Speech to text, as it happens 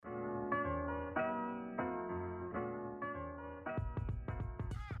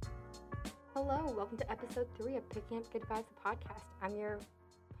Hello, welcome to episode 3 of Picking Up Good Vibes, the podcast. I'm your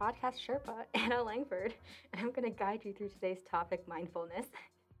podcast Sherpa, Anna Langford, and I'm going to guide you through today's topic, mindfulness.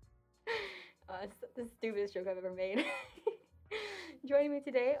 It's the stupidest joke I've ever made. Joining me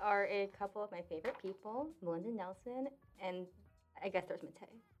today are a couple of my favorite people, Melinda Nelson, and I guess there's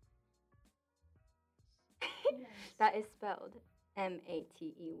Matei. Yes. That is spelled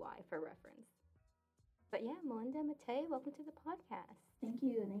Matey for reference. But yeah, Melinda, Matei, welcome to the podcast. Thank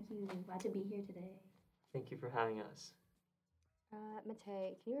you. I'm glad to be here today. Thank you for having us.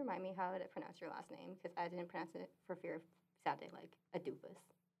 Matei, can you remind me how to pronounce your last name? Because I didn't pronounce it for fear of sounding like a doofus.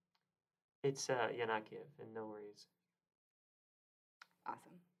 It's Yanakiev, and no worries.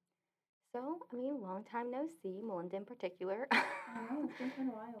 Awesome. So, long time no see, Melinda in particular. I know, it's been quite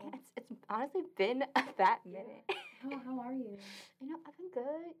a while. It's honestly been a fat minute. How are you? I've been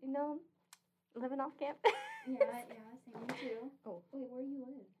good, living off campus. Yeah, same me too. Oh. Wait, where do you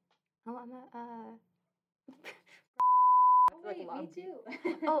live? Oh, I'm at, Oh, like wait, Long me Beach. too.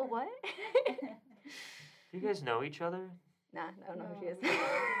 Oh, what? Do you guys know each other? Nah, I don't know who she is.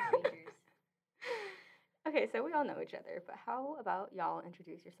 Strangers. Okay, so we all know each other, but how about y'all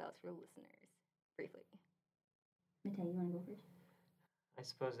introduce yourselves for listeners briefly? Matei, you want to go first? I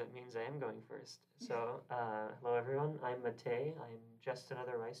suppose that means I am going first. So, hello everyone. I'm Matei. I'm just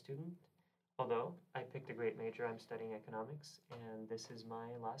another Rice student. Although I picked a great major, I'm studying economics, and this is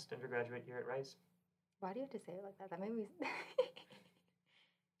my last undergraduate year at Rice. Why do you have to say it like that? That made me.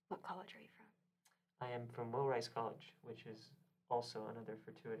 What college are you from? I am from Will Rice College, which is also another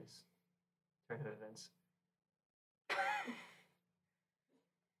fortuitous turn of events.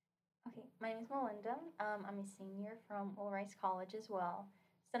 Okay, my name is Melinda. I'm a senior from Will Rice College as well,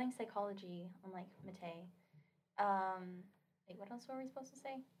 studying psychology, unlike Matei. Wait, what else were we supposed to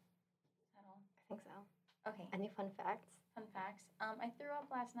say? Is that all? I think so. Okay. Any fun facts? Fun facts. I threw up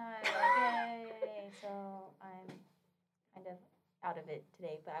last night. Yay! So I'm kind of out of it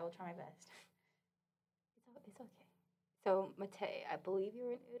today, but I will try my best. It's okay. So, Matei, I believe you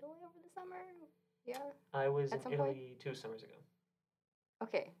were in Italy over the summer? Yeah? I was At in some point? Italy 2 summers ago.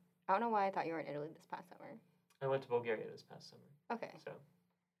 Okay. I don't know why I thought you were in Italy this past summer. I went to Bulgaria this past summer. Okay. So,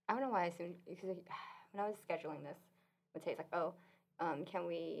 I don't know why I assumed, because when I was scheduling this, Matei's like, can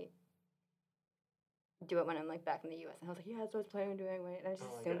we do it when I'm back in the US? And I was like, yeah, that's what I was planning on doing. And I just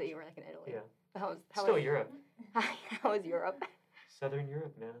Oh, I assumed that you gotcha. were in Italy. yeah. But Still was, Europe. How was Europe? Southern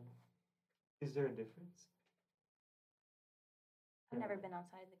Europe, man. Is there a difference? I've Yeah. never been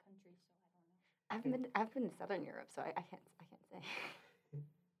outside the country, so I don't know. I've been to Southern Europe, so I can't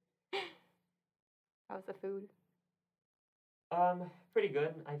say. How was the food? Pretty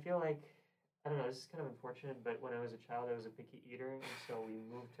good. I feel like, I don't know, this is kind of unfortunate, but when I was a child, I was a picky eater, and so we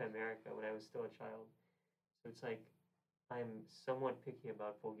moved to America when I was still a child. So it's like, I'm somewhat picky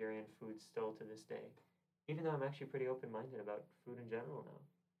about Bulgarian food still to this day, even though I'm actually pretty open-minded about food in general now.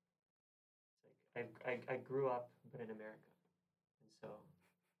 It's like, I grew up, but in America, and so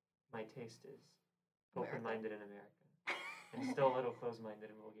my taste is America. open-minded in America, and still a little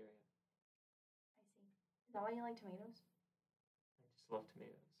closed-minded in Bulgaria. I see. Is that why you like tomatoes? I just love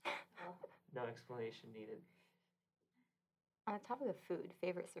tomatoes. Oh. No explanation needed. On the topic of food,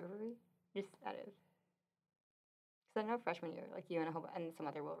 favorite servery? Just out of. Because I know freshman year, like you and some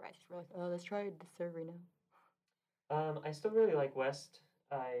other Will Rice were like, oh, let's try the servery now. I still really like West.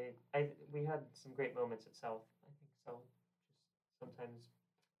 We had some great moments at South. I think South just sometimes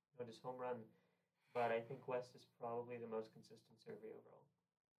just home run, but I think West is probably the most consistent survey overall.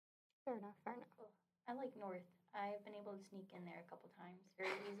 Fair enough. Oh, I like North. I've been able to sneak in there a couple times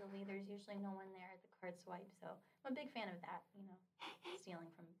very easily. There's usually no one there at the card swipe, so I'm a big fan of that,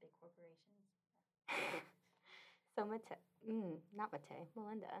 stealing from big corporations. So not Matei,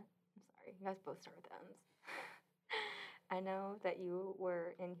 Melinda. I'm sorry, you guys both start with M's. I know that you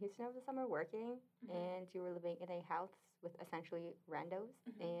were in Houston over the summer working, and you were living in a house with essentially randos,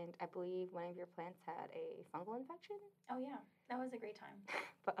 and I believe one of your plants had a fungal infection. Oh yeah, that was a great time.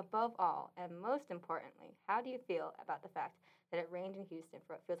 But above all, and most importantly, how do you feel about the fact that it rained in Houston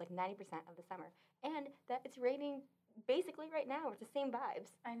for what feels like 90% of the summer, and that it's raining basically right now? It's the same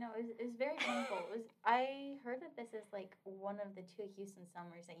vibes. I know, it was very painful. I heard that this is like one of the 2 Houston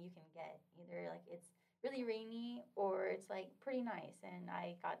summers that you can get. Either like it's really rainy or it's like pretty nice, and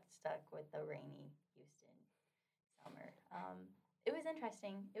I got stuck with the rainy Houston summer. It was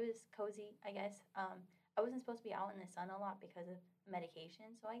interesting. It was cozy, I guess. I wasn't supposed to be out in the sun a lot because of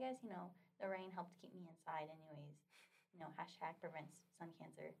medication, so I guess the rain helped keep me inside anyways. Hashtag prevents sun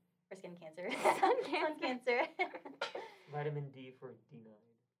cancer or skin cancer. Sun cancer. Vitamin D for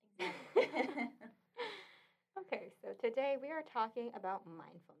denied. Exactly. Okay, so today we are talking about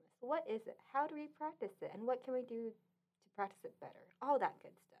mindfulness. What is it? How do we practice it? And what can we do to practice it better? All that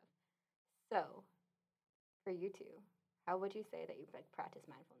good stuff. So, for you two, how would you say that you like practice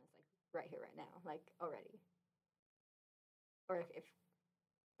mindfulness like right here, right now, like already? Or if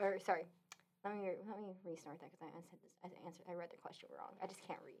or sorry, let me restart that because I read the question wrong. I just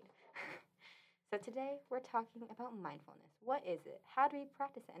can't read. So today we're talking about mindfulness. What is it? How do we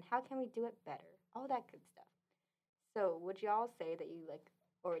practice it? And how can we do it better? All that good stuff. So would y'all say that you like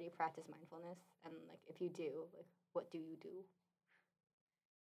already practice mindfulness? And like if you do, like what do you do?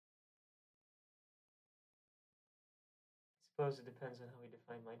 I suppose it depends on how we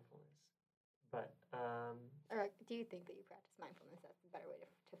define mindfulness. But Or like, do you think that you practice mindfulness? That's a better way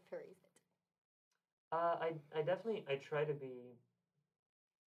to phrase it. I definitely I try to be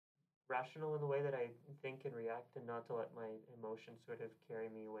rational in the way that I think and react, and not to let my emotions sort of carry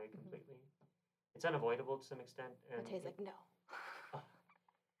me away completely. It's unavoidable to some extent, and Matei's like, no.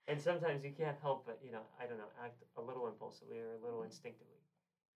 and sometimes you can't help but I don't know, act a little impulsively or a little instinctively,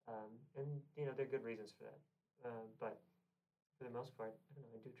 and there are good reasons for that. But for the most part, I don't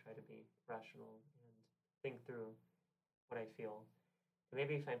know. I do try to be rational and think through what I feel. And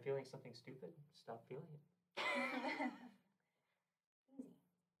maybe if I'm feeling something stupid, stop feeling it. Easy.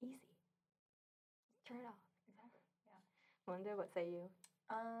 Easy. Just turn it off. Exactly. Yeah. Linda, what say you?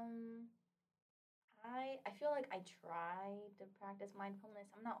 I feel like I try to practice mindfulness.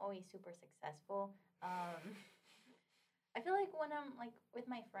 I'm not always super successful. I feel like when I'm like with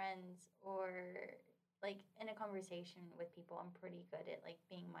my friends or like in a conversation with people, I'm pretty good at like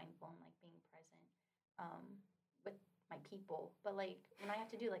being mindful and like being present with my people. But like when I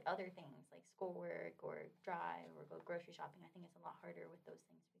have to do like other things like schoolwork or drive or go grocery shopping, I think it's a lot harder with those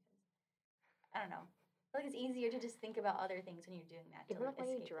things because I don't know. I feel like it's easier to just think about other things when you're doing that. To, Even like,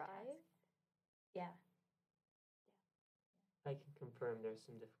 when you escape the drive? task. Yeah. I can confirm there's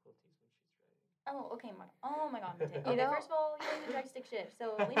some difficulties when she's driving. Oh, okay. Oh my God, Mateo. You Okay, know- first of all, you don't even drive stick shift,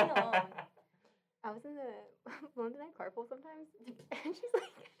 so leave me alone. I was in the Melinda and I carpool sometimes, and she's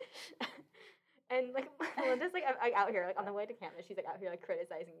like, and like Melinda's like I'm out here like on the way to campus. She's like out here like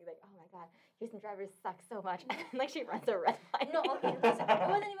criticizing me, like, oh my God, Houston drivers suck so much, and then, like she runs a red light. No, okay, listen. It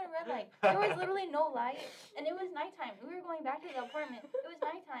wasn't even a red light. There was literally no light, and it was nighttime. We were going back to the apartment. It was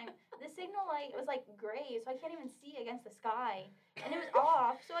nighttime. The signal light was like gray, so I can't even see against the sky, and it was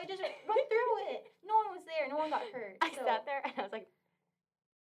off. So I just went through it. No one was there. No one got hurt. I so. sat there and I was like,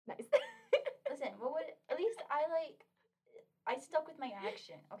 nice. Listen, at least I stuck with my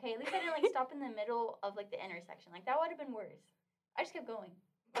action, okay? At least I didn't like stop in the middle of like the intersection. Like that would have been worse. I just kept going.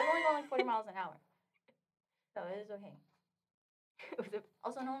 I was only going like 40 miles an hour. So it was okay.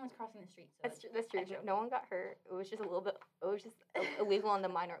 Also, no one was crossing the street. So That's true. extra No one got hurt. It was just a little bit. It was just illegal on the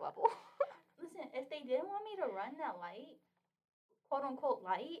minor level. Listen, if they didn't want me to run that light, quote unquote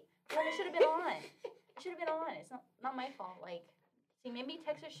light, then it should have been on. It should have been on. It's not my fault. Like, see, maybe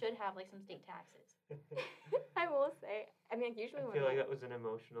Texas should have like some state taxes. I will say. I mean, usually I when feel like that was an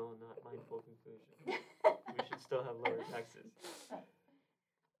emotional, not mindful conclusion. We should still have lower taxes.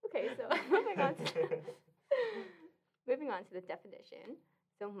 Okay, so moving on to the definition.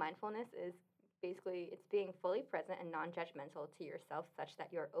 So mindfulness is basically it's being fully present and non-judgmental to yourself, such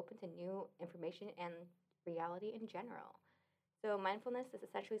that you're open to new information and reality in general. So mindfulness is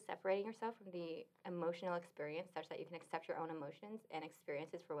essentially separating yourself from the emotional experience such that you can accept your own emotions and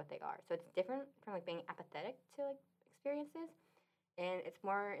experiences for what they are. So it's different from like being apathetic to like experiences, and it's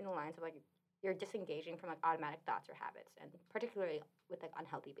more in the lines of like you're disengaging from like automatic thoughts or habits, and particularly with like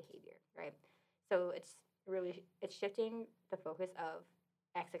unhealthy behavior, right? So it's shifting the focus of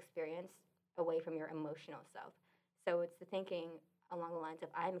X experience away from your emotional self. So it's the thinking along the lines of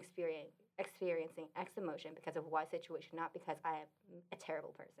I'm experiencing X emotion because of Y situation, not because I am a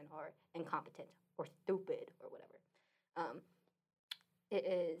terrible person or incompetent or stupid or whatever.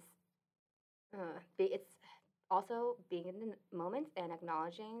 It's also being in the moment and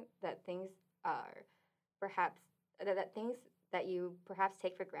acknowledging that things are perhaps that things that you perhaps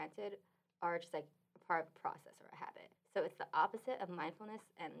take for granted are just like a part of a process or a habit. So it's the opposite of mindfulness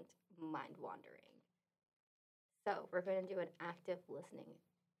and mind wandering. So we're going to do an active listening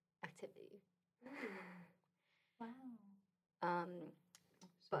activity. Wow.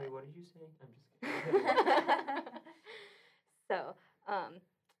 Sorry, but- what did you say? I'm just kidding. So,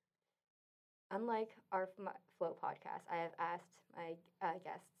 unlike our Flow podcast, I have asked my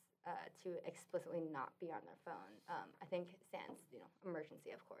guests to explicitly not be on their phone. I think sans,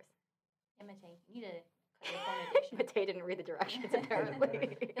 emergency, of course. Imitate. You need to cut your phone addiction. Matei didn't read the directions,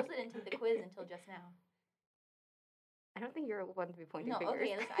 apparently. You also didn't take the quiz until just now. I don't think you're one to be pointing No, fingers.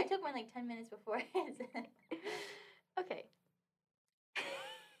 okay, listen, I took mine like 10 minutes before. Okay.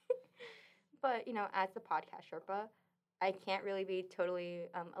 But as the podcast Sherpa, I can't really be totally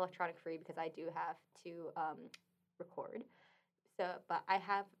electronic free because I do have to record. So, but I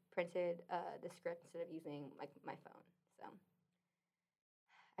have printed the script instead of using like my phone. So,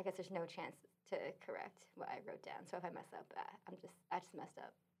 I guess there's no chance to correct what I wrote down. So if I mess up, I just messed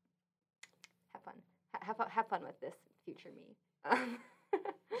up. Have fun. Have fun with this future me.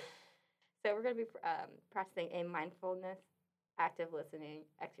 So we're gonna be practicing a mindfulness, active listening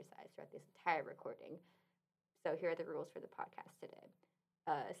exercise throughout this entire recording. So here are the rules for the podcast today.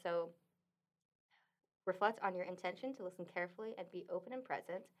 So reflect on your intention to listen carefully and be open and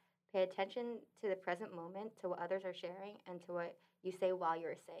present. Pay attention to the present moment, to what others are sharing, and to what you say while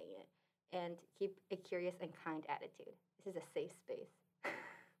you're saying it. And keep a curious and kind attitude. This is a safe space.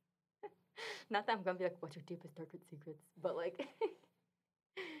 Not that I'm gonna be like, what's your deepest, darkest secrets? But like,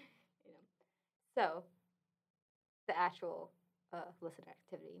 So, the actual listen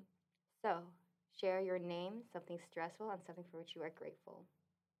activity. So, share your name, something stressful, and something for which you are grateful.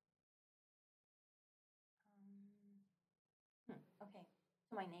 Okay.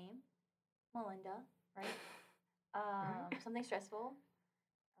 So my name, Melinda, right? Something stressful.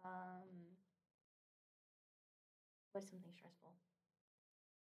 What's something stressful?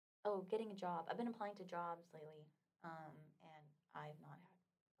 Oh, getting a job. I've been applying to jobs lately, and I've not had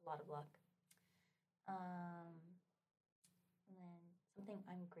a lot of luck. And then something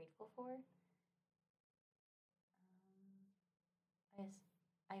I'm grateful for. I guess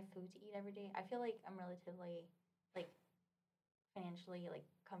I have food to eat every day. I feel like I'm relatively like financially like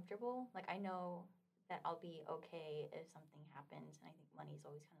comfortable. Like I know that I'll be okay if something happens, and I think money's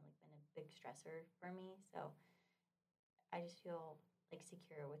always kind of like been a big stressor for me. So I just feel like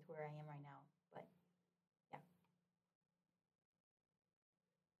secure with where I am right now. But yeah.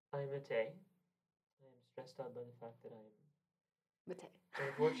 I'm Matei. I'm stressed out by the fact that I'm Matei.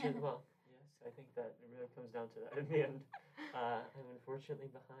 unfortunately, well, yes, I think that it really comes down to that in the end. I'm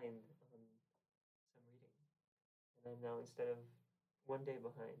unfortunately behind on some reading. And I'm now, instead of 1 day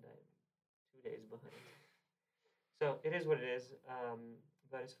behind, I'm 2 days behind. So it is what it is.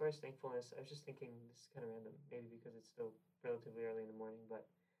 But as far as thankfulness, I was just thinking, this is kind of random, maybe because it's still relatively early in the morning, but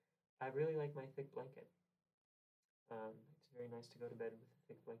I really like my thick blanket. It's very nice to go to bed with a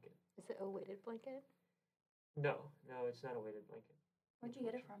thick blanket. Is it a weighted blanket? No, it's not a weighted blanket. Where'd you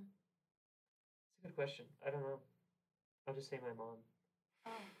get it from? It's a good question. I don't know. I'll just say my mom.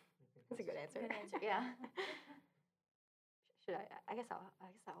 Oh, That's a good answer. good answer. Yeah. Should I? I guess I'll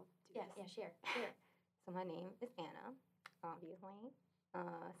do Yeah. this. Yeah. Share. So my name is Anna, obviously.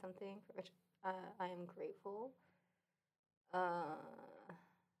 Something for which I am grateful. I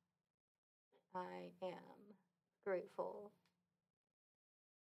am grateful.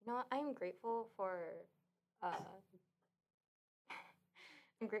 I am grateful for.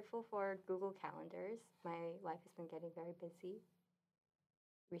 I'm grateful for Google Calendars. My life has been getting very busy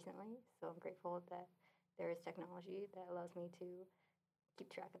recently, so I'm grateful that there is technology that allows me to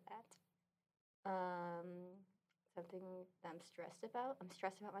keep track of that. Something that I'm stressed about. I'm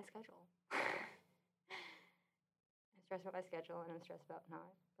stressed about my schedule. I'm stressed about my schedule, and I'm stressed about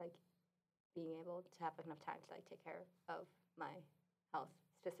not being able to have enough time to take care of my health,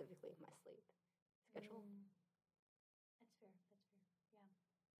 specifically my sleep schedule. That's fair. Yeah.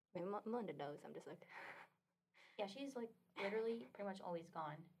 I mean, Melinda knows. I'm just like. Yeah, she's like literally pretty much always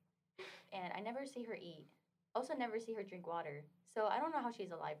gone, and I never see her eat. Also, never see her drink water. So I don't know how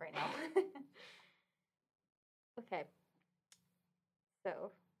she's alive right now. Okay.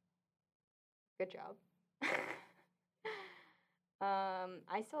 So, good job.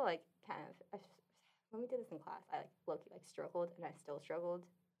 I still when we did this in class, I low-key struggled, and I still struggled.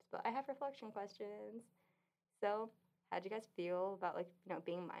 But I have reflection questions. So, how'd you guys feel about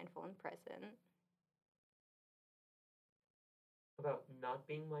being mindful and present? About not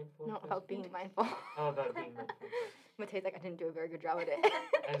being mindful? No, about being mindful. Oh, about being mindful. Matei's like, I didn't do a very good job at it.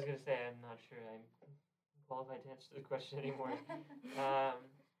 I was gonna say I'm not sure I'm qualified to answer the question anymore.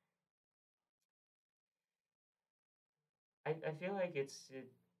 I feel like I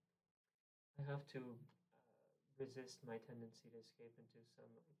have to resist my tendency to escape into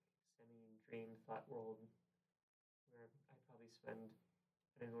some semi-dream thought world where I probably spend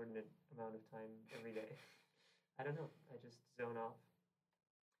an inordinate amount of time every day. I don't know. I just zone off.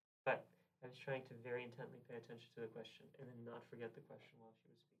 But I was trying to very intently pay attention to the question and then not forget the question while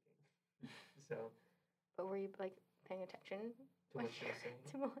she was speaking. So. But were you paying attention to what she was saying?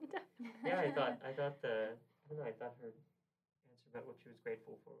 To Melinda? Yeah, I thought her answer about what she was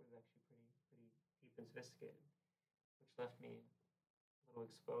grateful for was actually pretty deep and sophisticated, which left me a little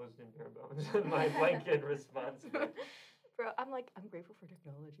exposed and bare bones in my blanket response. But Bro, I'm like, I'm grateful for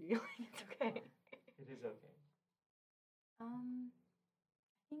technology. Like, it's okay. It is okay. I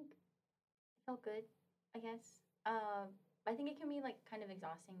think it felt good, I guess. I think it can be like kind of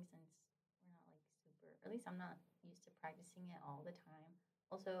exhausting since we're not like super, or at least I'm not used to practicing it all the time.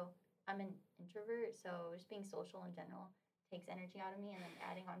 Also, I'm an introvert, so just being social in general takes energy out of me, and then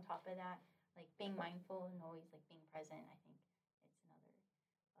adding on top of that, like being mindful and always like being present, I think it's another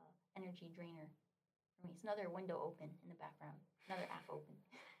energy drainer for me. It's another window open in the background, another app open.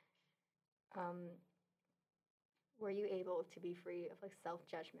 Um, were you able to be free of like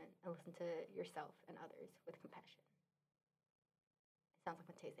self-judgment and listen to yourself and others with compassion? It sounds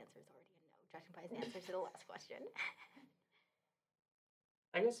like Mate's answer is already a no, judging by his answer to the last question.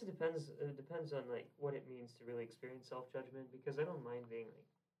 I guess it depends. It depends on like what it means to really experience self judgment because I don't mind being like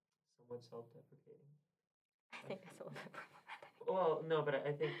somewhat self deprecating. I think that's a little bit problematic. Well, no, but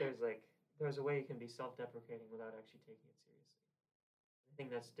I think there's a way you can be self deprecating without actually taking it seriously. I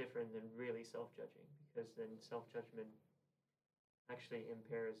think that's different than really self judging because then self judgment actually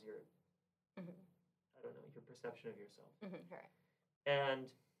impairs your Mm-hmm. I don't know your perception of yourself. Mm-hmm. Right. And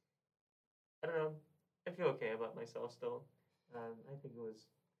I don't know. I feel okay about myself still. I think it was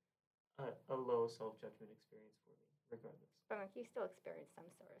a low self judgment experience for me, regardless. But like, you still experienced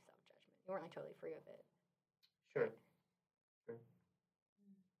some sort of self-judgment. You weren't like totally free of it. Sure. Right. Sure.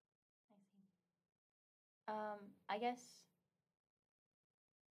 I see. I guess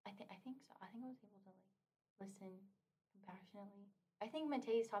I think so. I think I was able to like listen compassionately. I think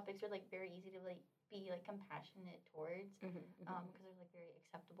Mate's topics are like very easy to like be like compassionate towards. Mm-hmm. Because they're like very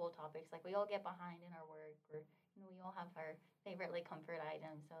acceptable topics. Like we all get behind in our work, or we all have our favorite like comfort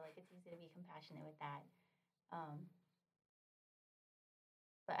items. So like it's easy to be compassionate with that.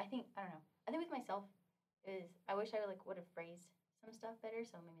 But I think I don't know. I think with myself is I wish I would have phrased some stuff better.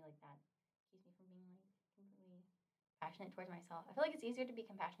 So maybe like that keeps me from being like completely passionate towards myself. I feel like it's easier to be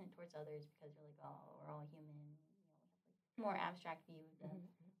compassionate towards others because you're like, oh, we're all human. We have like more abstract view of them.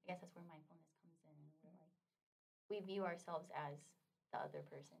 I guess that's where mindfulness comes in. And we're like we view ourselves as the other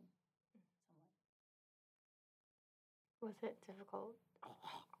person somewhat. Was it difficult?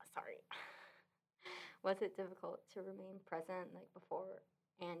 Oh, sorry. Was it difficult to remain present like before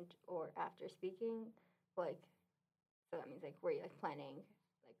and or after speaking? Like, so that means like were you like planning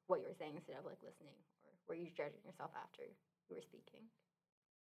like what you were saying instead of like listening, or were you judging yourself after you were speaking?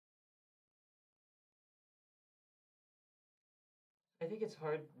 I think it's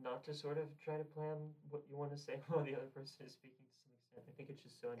hard not to sort of try to plan what you want to say while the other person is speaking to some extent. I think it's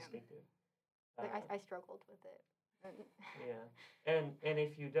just so Yeah. instinctive. Like I struggled with it. Yeah, and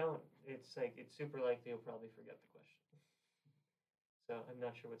if you don't, it's like it's super likely you'll probably forget the question. So I'm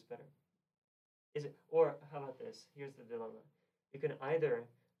not sure what's better. Is it or how about this? Here's the dilemma. You can either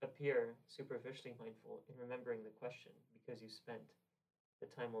appear superficially mindful in remembering the question because you spent the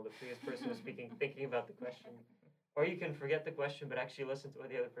time while the previous person was speaking thinking about the question, or you can forget the question but actually listen to what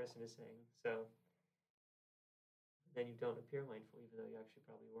the other person is saying. So then you don't appear mindful even though you actually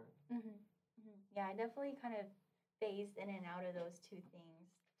probably were. Yeah, I definitely kind of phased in and out of those two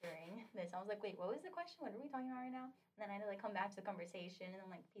things during this. I was like, wait, what was the question? What are we talking about right now? And then I had to like come back to the conversation and then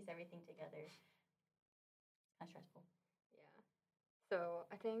like piece everything together. It's kind of stressful. Yeah. So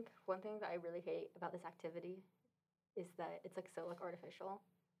I think one thing that I really hate about this activity is that it's like so like artificial.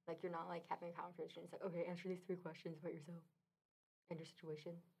 Like you're not like having a conversation. It's like, okay, answer these 3 questions about yourself and your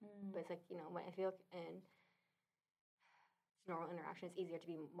situation. But it's like, when I feel like in normal interaction, it's easier to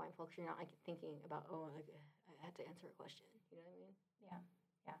be mindful because you're not like thinking about, oh, like I had to answer a question. You know what I mean? Yeah.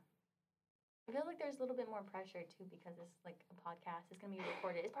 I feel like there's a little bit more pressure too because it's like a podcast. It's gonna be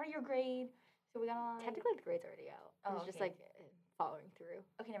recorded. It's part of your grade, so we gotta like. Technically, the grade's already out. Oh, it's just okay. like following through.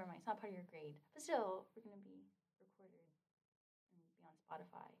 Okay, never mind. It's not part of your grade, but still, we're gonna be recorded and be on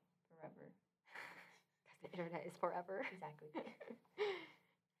Spotify forever. Because the internet is forever. Exactly.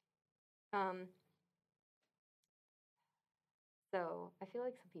 So I feel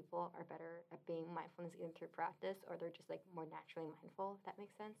like some people are better at being mindfulness either through practice or they're just like more naturally mindful, if that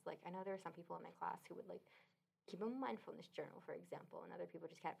makes sense. Like I know there are some people in my class who would like keep a mindfulness journal, for example, and other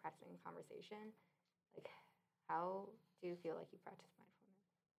people just kind of practicing conversation. Like, how do you feel like you practice mindfulness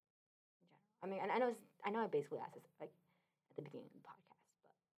in general? I mean, and I know I basically asked this like at the beginning of the podcast,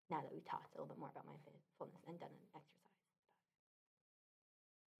 but now that we talked a little bit more about mindfulness and done an exercise.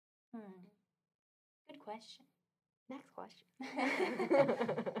 Good question. Next question.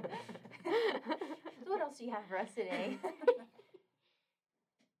 So what else do you have for us today?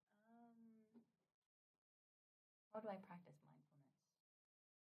 How do I practice mindfulness?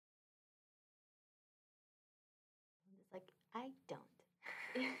 It's like I don't.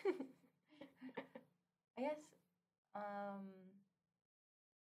 I guess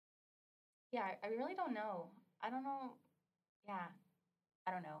I really don't know. I don't know. Yeah,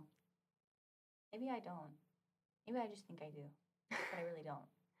 I don't know. Maybe I don't. Maybe I just think I do, but I really don't.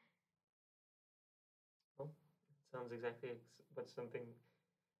 Well, it sounds exactly what something.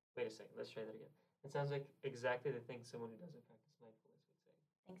 Wait a second. Let's try that again. It sounds like exactly the thing someone who doesn't practice mindfulness would say.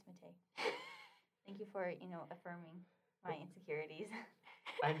 Thanks, Matei. Thank you for affirming my insecurities.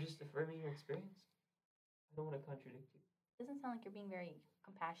 I'm just affirming your experience. I don't want to contradict you. Doesn't sound like you're being very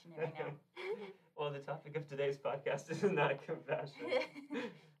compassionate right now. Well, the topic of today's podcast is not compassion.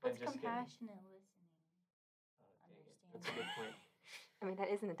 What's I'm just kidding. compassionate listening? Oh, dang it. That's a good point. I mean, that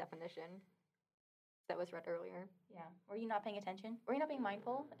isn't a definition that was read earlier. Yeah. Were you not paying attention? Were you not being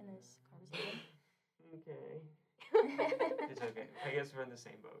mindful in this conversation? Okay. It's okay. I guess we're in the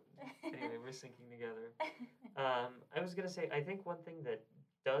same boat. Anyway, we're sinking together. I was gonna say, I think one thing that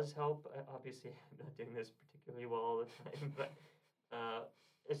does help. Obviously, I'm not doing this particularly well all the time, but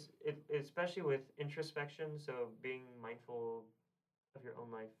especially with introspection. So being mindful of your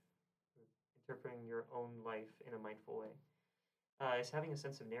own life, interpreting your own life in a mindful way, is having a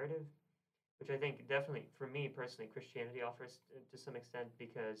sense of narrative, which I think definitely for me personally, Christianity offers to some extent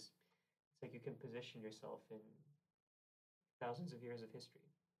because it's like you can position yourself in thousands of years of history,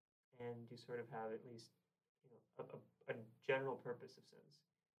 and you sort of have at least a general purpose of sense,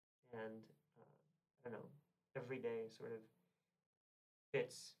 and I don't know, every day sort of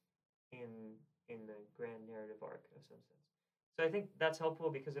fits in the grand narrative arc of some sense. So I think that's helpful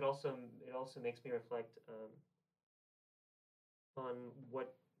because it also makes me reflect on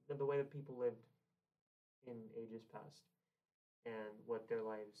what the way that people lived in ages past and what their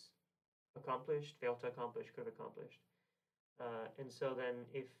lives accomplished, failed to accomplish, could have accomplished. And so then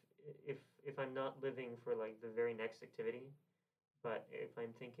if I'm not living for like the very next activity, but if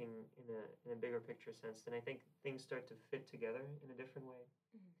I'm thinking in a bigger picture sense, then I think things start to fit together in a different way.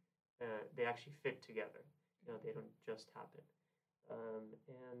 They actually fit together. They don't just happen.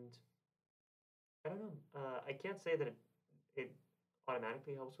 And I don't know. I can't say that it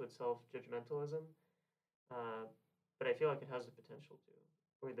automatically helps with self-judgmentalism, but I feel like it has the potential to,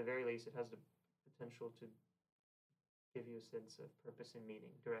 or at the very least, it has the potential to give you a sense of purpose and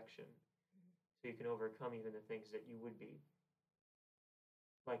meaning, direction, so you can overcome even the things that you would be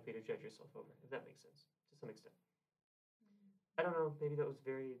likely to judge yourself over, if that makes sense, to some extent. I don't know, maybe that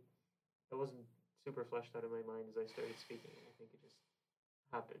wasn't super fleshed out in my mind as I started speaking. I think it just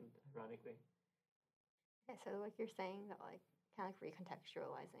happened, ironically. Okay, so like you're saying that like kind of like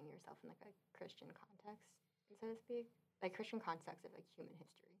recontextualizing yourself in like a Christian context, so to speak, like Christian context of like human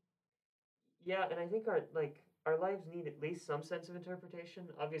history. Yeah, and I think our lives need at least some sense of interpretation.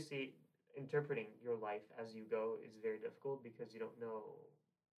 Obviously, interpreting your life as you go is very difficult because you don't know.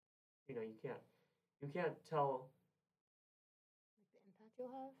 You can't tell. Like the impact you'll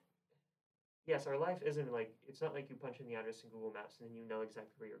have. Yes, our life isn't like it's not like you punch in the address in Google Maps and then you know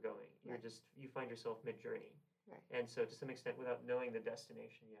exactly where you're going. Right. You find yourself mid-journey. Right. And so to some extent, without knowing the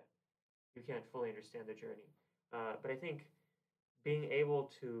destination yet, you can't fully understand the journey. But I think being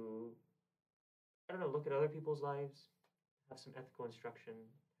able to, I don't know, look at other people's lives, have some ethical instruction,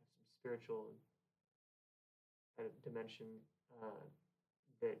 have some spiritual dimension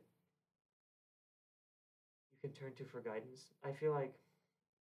that you can turn to for guidance. I feel like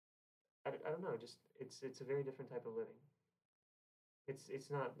I don't know, just it's a very different type of living. It's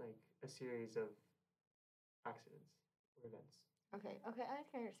not like a series of accidents or events, Okay, I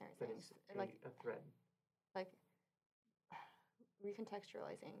can understand but what you're it's saying. Like a thread. like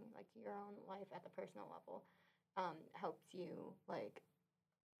recontextualizing like your own life at the personal level helps you like,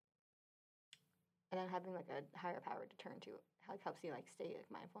 and then having like a higher power to turn to helps you like stay like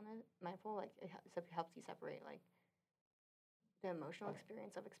mindful, like it helps you separate like the emotional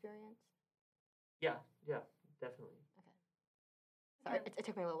experience of experience. Yeah, definitely. Okay, sorry, it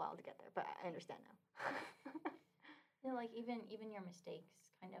took me a little while to get there, but I understand now. Yeah, like even your mistakes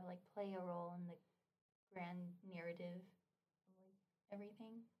kind of like play a role in the grand narrative of like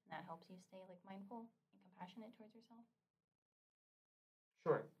everything. And that helps you stay like mindful and compassionate towards yourself.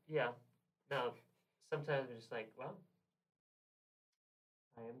 Sure. Yeah. Now, sometimes we're just like, well,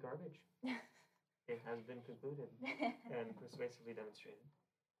 I am garbage. It has been concluded and persuasively demonstrated.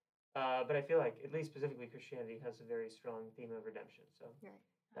 But I feel like, at least specifically, Christianity has a very strong theme of redemption, so Right.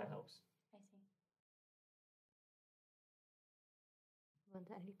 that helps. I see.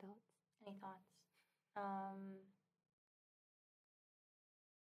 Linda, any thoughts? Any thoughts? I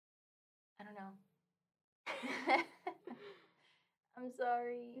don't know. I'm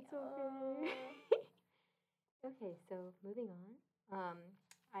sorry. It's okay. Okay, so moving on.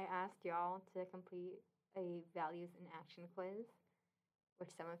 I asked y'all to complete a values and action quiz. which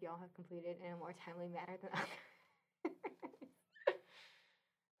some of y'all have completed in a more timely manner than others.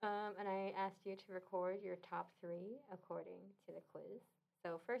 And I asked you to record your top 3 according to the quiz.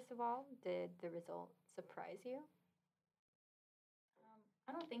 So first of all, did the result surprise you?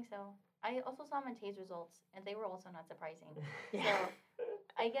 I don't think so. I also saw Mate's results, and they were also not surprising. Yeah. So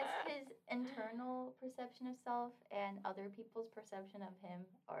I guess his internal perception of self and other people's perception of him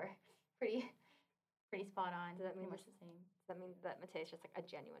are pretty spot on. Does that mean pretty much the same? Does that mean that Mate's just like a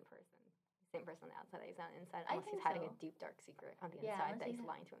genuine person? Same person on the outside that he's on the inside, I unless he's think hiding a so. deep, dark secret on the Yeah, inside unless that he's he's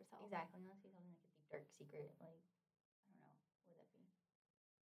ha- lying to himself. Exactly, unless he's holding like a deep dark secret, like I don't know, what would that be?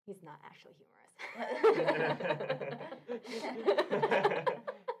 He's not actually humorous.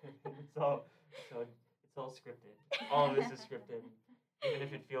 it's all scripted. All of this is scripted, even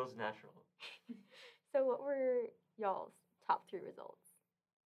if it feels natural. So what were y'all's top 3 results?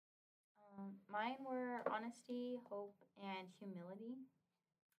 Mine were honesty, hope, and humility.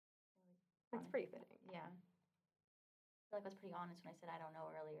 That's pretty fitting. Yeah. I feel like I was pretty honest when I said I don't know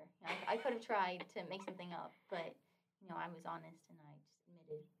earlier. You know, I could have tried to make something up, but I was honest and I just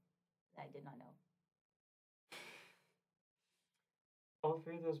admitted that I did not know. All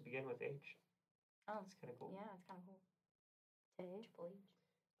 3 of those begin with H. Oh, It's kind of cool. yeah, it's kind of cool. Okay. Triple H.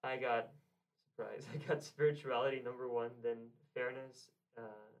 I got spirituality number 1, then fairness,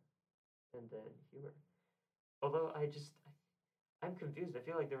 and then humor. Although I'm confused. I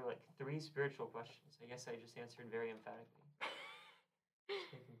feel like there were like 3 spiritual questions. I guess I just answered very emphatically.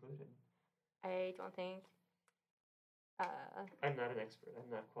 I concluded. I don't think. I'm not an expert. I'm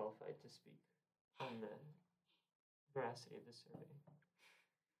not qualified to speak on the veracity of this survey.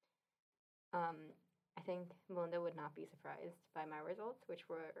 I think Melinda would not be surprised by my results, which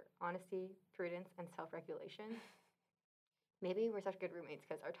were honesty, prudence, and self-regulation. Maybe we're such good roommates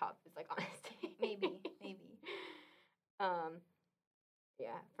because our top is like honesty. Maybe.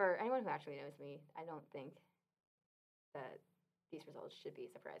 Yeah, for anyone who actually knows me, I don't think that these results should be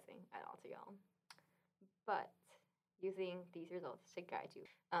surprising at all to y'all. But using these results to guide you,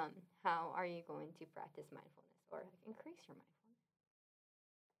 how are you going to practice mindfulness or like, increase your mindfulness?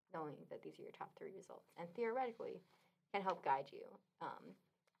 Knowing that these are your top 3 results and theoretically can help guide you on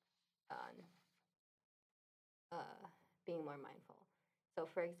being more mindful. So,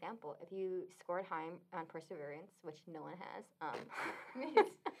 for example, if you scored high on perseverance, which no one has,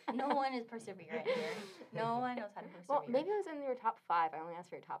 no one is perseverant here. No one knows how to persevere. Well, maybe it was in your top 5. I only asked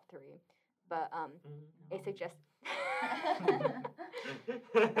for your top 3, but it suggests.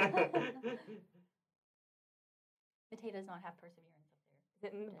 Mate does not have perseverance up there. Is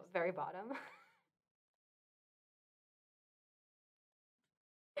it in the very bottom?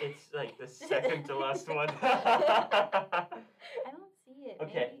 It's like the second to last one. I don't see it.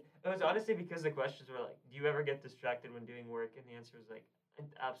 Okay. Maybe. It was honestly because the questions were like, do you ever get distracted when doing work? And the answer was like,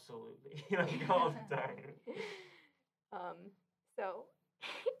 absolutely. Like all the time. So,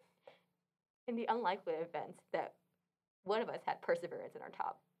 in the unlikely event that one of us had perseverance in our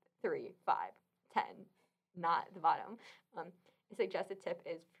top 3, 5, 10, not the bottom, a suggested tip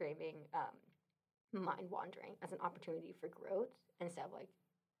is framing mind wandering as an opportunity for growth instead of like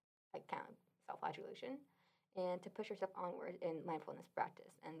kind of self-flagellation, and to push yourself onward in mindfulness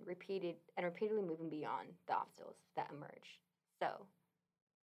practice and repeatedly moving beyond the obstacles that emerge. So,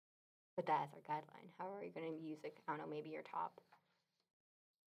 with that as our guideline, how are you going to use like, I don't know, maybe your top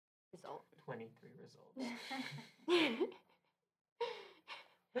result? 23 results.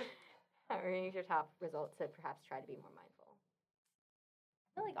 How are you going to use your top result to perhaps try to be more mindful?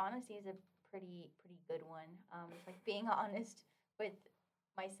 I feel like honesty is a pretty good one. It's like being honest with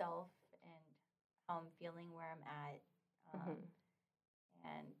myself and how I'm feeling, where I'm at,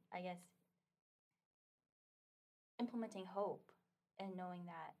 and I guess implementing hope and knowing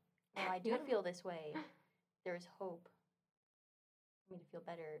that while I do feel this way, there is hope for me to feel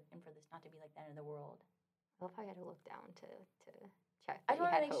better and for this not to be like the end of the world. I love how you had to look down to check. I just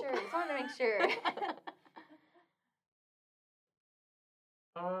want to make sure.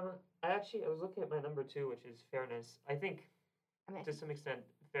 I was looking at my number 2, which is fairness. I think, to some extent,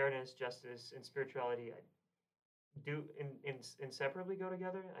 fairness, justice, and spirituality do inseparably go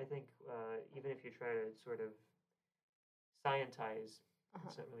together. I think even if you try to sort of scientize,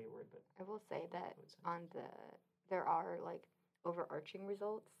 it's not really a word, but I will say that there are like overarching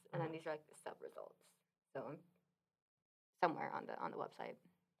results, and then these are like the sub results. So somewhere on the website.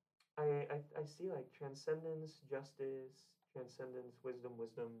 I see like transcendence, justice, transcendence, wisdom.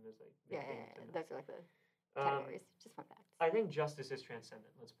 There's like Those are like the categories. Just fun facts. I think justice is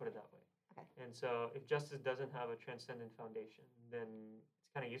transcendent. Let's put it that way. Okay. And so if justice doesn't have a transcendent foundation, then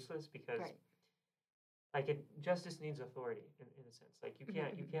it's kind of useless because justice needs authority in a sense. Like you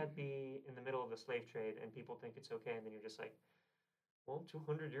can't be in the middle of the slave trade and people think it's okay, and then you're just like, well,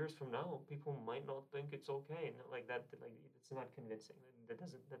 200 years from now, people might not think it's okay. No, like that, like it's not convincing.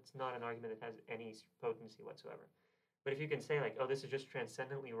 That's not an argument that has any potency whatsoever. But if you can say like, oh, this is just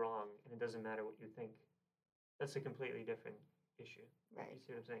transcendently wrong, and it doesn't matter what you think, that's a completely different issue. Right. You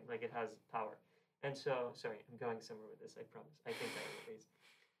see what I'm saying? Like it has power. And so, sorry, I'm going somewhere with this. I promise. I think I am at least.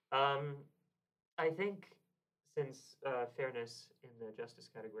 I think since fairness in the justice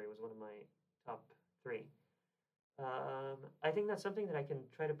category was one of my top three, I think that's something that I can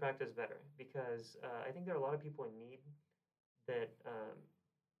try to practice better because I think there are a lot of people in need that,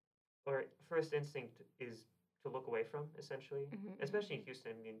 or first instinct is to look away from, essentially. Especially in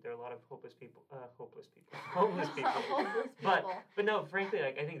Houston, I mean, there are a lot of homeless people, homeless people. Homeless But people. no, frankly,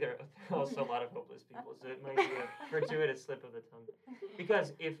 like I think there are also a lot of hopeless people, so it might be a gratuitous slip of the tongue.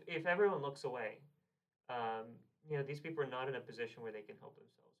 Because if everyone looks away, these people are not in a position where they can help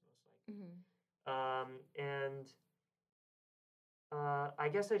themselves, most likely. And I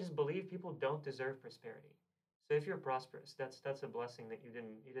guess I just believe people don't deserve prosperity. So if you're prosperous, that's a blessing that you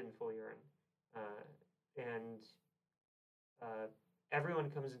didn't fully earn. And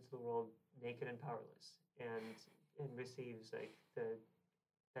everyone comes into the world naked and powerless, and receives like the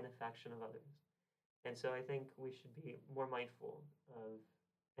benefaction of others. And so I think we should be more mindful of,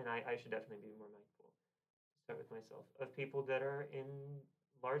 and I should definitely be more mindful. Start with myself of people that are in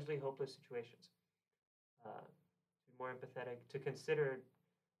largely hopeless situations. To be more empathetic, to consider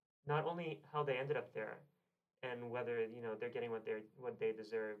not only how they ended up there, and whether they're getting what they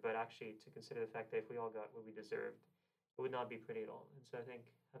deserve, but actually to consider the fact that if we all got what we deserved, it would not be pretty at all. And so I think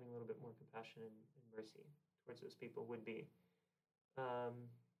having a little bit more compassion and mercy towards those people would be Mindful.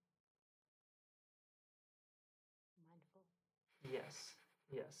 yes.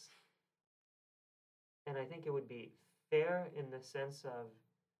 And I think it would be fair in the sense of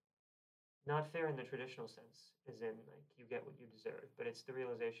not fair in the traditional sense, as in like you get what you deserve, but it's the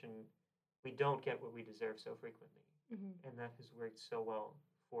realization we don't get what we deserve so frequently, and that has worked so well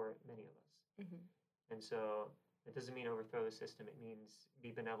for many of us. And so it doesn't mean overthrow the system. It means be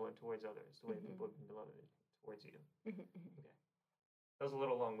benevolent towards others, the way people have been benevolent towards you. Okay, that was a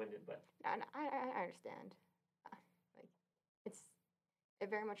little long-winded, but And I understand. Like, it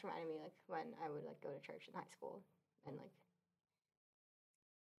very much reminded me like when I would like go to church in high school, and like,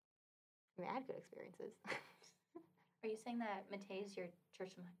 I mean, I had good experiences. Are you saying that Matei's your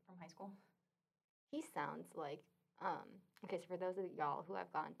church from high school? He sounds like okay. So for those of y'all who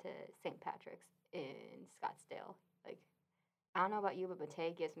have gone to St. Patrick's in Scottsdale, like, I don't know about you, but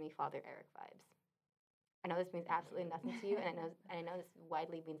Matei gives me Father Eric vibes. I know this means absolutely nothing to you, and I know this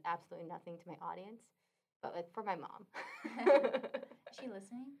widely means absolutely nothing to my audience, but like for my mom. Is she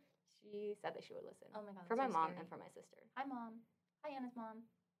listening? She said that she would listen. Oh my god. For my so mom scary. and for my sister. Hi, Mom. Hi, Anna's mom.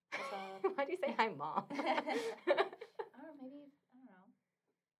 What's up? Why'd you say hi, Mom? I don't know. Maybe I don't know.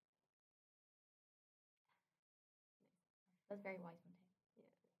 That's very wise, Matei. Yeah.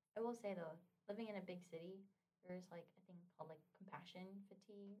 I will say though, living in a big city, there's like a thing called like compassion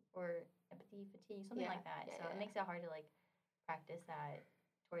fatigue or empathy fatigue, something like that. Yeah, so it makes it hard to like practice that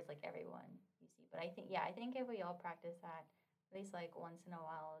towards like everyone you see. But I think if we all practice that at least like once in a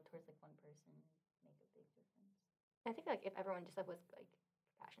while towards like one person, make a big difference. I think like if everyone just like was like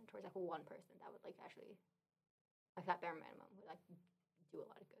compassionate towards like one person, that would like actually like that bare minimum would like do a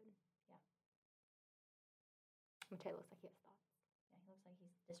lot of good. Yeah. Matei looks like he has thoughts. Yeah, he looks like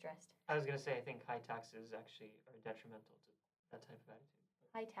he's distressed. I was gonna say I think high taxes actually are detrimental to that type of attitude.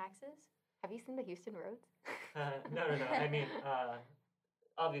 High taxes? Have you seen the Houston roads? No. I mean,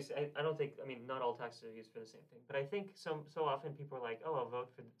 obviously, I don't think. I mean, not all taxes are used for the same thing. But I think so often people are like, "Oh, I'll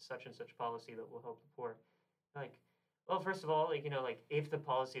vote for such and such policy that will help the poor." Like, well, first of all, like like if the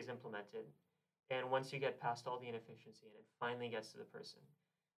policy is implemented, and once you get past all the inefficiency and it finally gets to the person,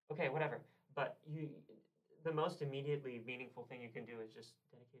 okay, whatever. But the most immediately meaningful thing you can do is just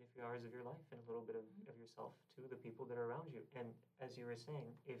dedicate a few hours of your life and a little bit of yourself to the people that are around you. And as you were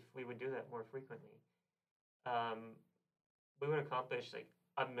saying, if we would do that more frequently, we would accomplish like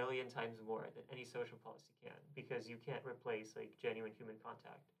a million times more than any social policy can, because you can't replace like genuine human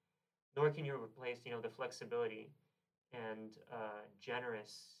contact, nor can you replace the flexibility and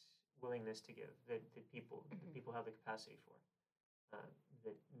generous willingness to give that people have the capacity for,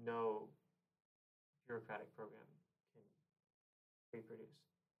 that no bureaucratic program can reproduce.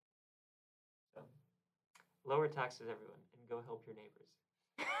 So lower taxes, everyone, and go help your neighbors.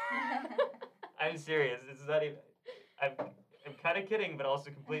 I'm serious. It's not even. I'm kind of kidding, but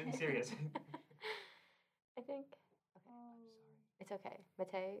also completely serious. I think. Okay. Oh. It's okay.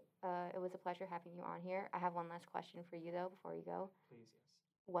 Mate, it was a pleasure having you on here. I have one last question for you, though, before you go. Please, yes.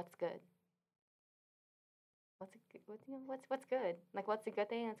 What's good? What's a good, what's good? Like, what's a good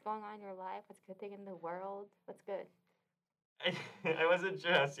thing that's going on in your life? What's a good thing in the world? What's good? I wasn't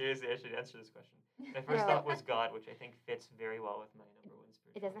sure how seriously I should answer this question. My first No. thought was God, which I think fits very well with my number one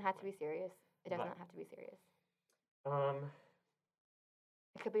spiritual. It doesn't have to be serious. It does But- not have to be serious. It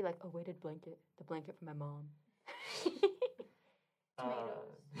It could be like a weighted blanket, the blanket from my mom.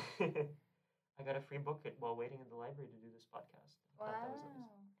 Tomatoes. I got a free book while waiting in the library to do this podcast. I thought that was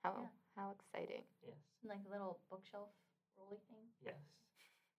amazing. How Yeah. how exciting! Yes. Like the little bookshelf rolly thing. Yes.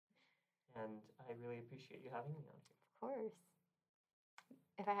 And I really appreciate you having me on here. Of course.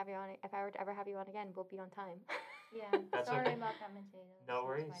 If I were to ever have you on again, we'll be on time. Yeah. That's Sorry okay. about that, Mateo. No It's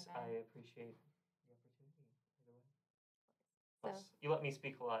worries. my bad. I appreciate the opportunity. Either way. So- Plus, you let me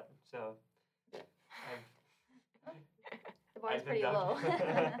speak a lot, so I've, The bar's I've been pretty low.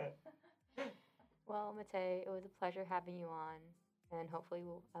 done. Well, Mate, it was a pleasure having you on, and hopefully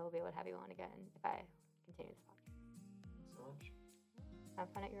I will be able to have you on again if I continue this podcast. Thanks so much. Have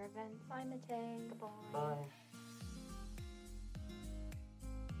fun at your event. Bye, Mateo. Goodbye. Bye.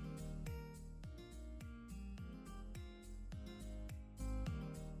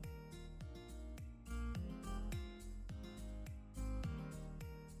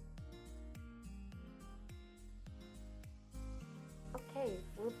 Okay,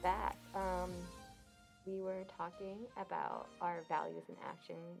 we're back. We were talking about our values and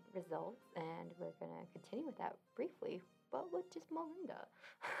action results, and we're gonna continue with that briefly, but with just Melinda.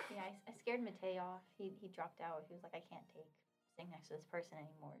 Yeah, I scared Mateo off. He dropped out. He was like, I can't take sitting next to this person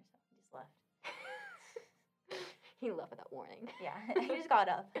anymore, so he just left. He left without warning. Yeah, he just got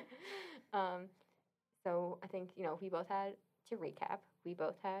up. So I think we both had to recap. We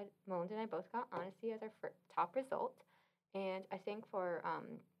both had Melinda and I both got honesty as our top result, and I think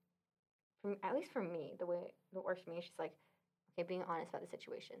at least for me, the way it works for me is just like, okay, being honest about the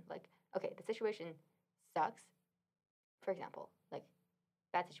situation. Like, okay, the situation sucks. For example, like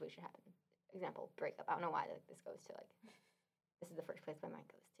bad situation happened. Example, breakup. I don't know why this goes to like, this is the first place my mind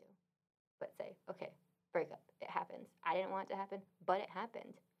goes to. But say, okay, breakup. It happens. I didn't want it to happen, but it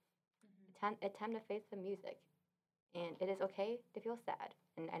happened. It's time to face the music, and it is okay to feel sad.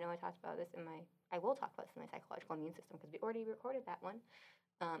 And I know I talked about this I will talk about this in my psychological immune system because we already recorded that one.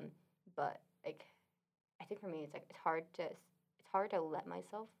 But like, I think for me, it's hard to let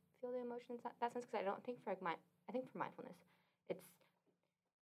myself feel the emotions in that sense, because I don't think for I think for mindfulness,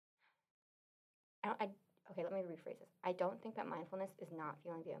 okay, let me rephrase this. I don't think that mindfulness is not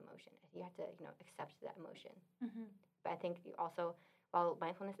feeling the emotion. You have to accept that emotion. Mm-hmm. But I think while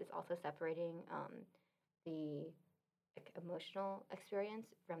mindfulness is also separating the emotional experience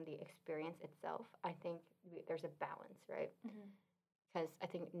from the experience itself, I think there's a balance, right? Mm-hmm. Because I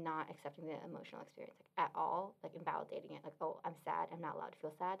think not accepting the emotional experience at all, like invalidating it, like, oh, I'm sad, I'm not allowed to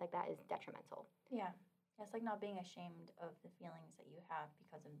feel sad, like that is detrimental. Yeah. It's like not being ashamed of the feelings that you have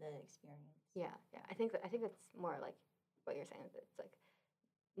because of the experience. Yeah. I think that's more like what you're saying. It's like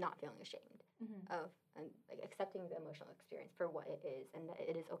not feeling ashamed Mm-hmm. of, and like accepting the emotional experience for what it is, and that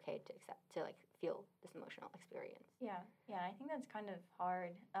it is okay to like feel this emotional experience. Yeah. I think that's kind of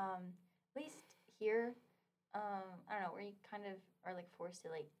hard. At least here, I don't know, where you kind of are like forced to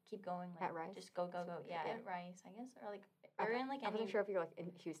like keep going, like At Rice? just go. Yeah, Yeah. at Rice, I guess, or like Okay. in like I any wasn't sure if you're like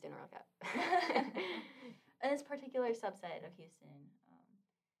in Houston or like at. in this particular subset of Houston,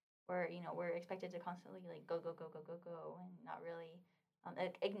 where we're expected to constantly like go, and not really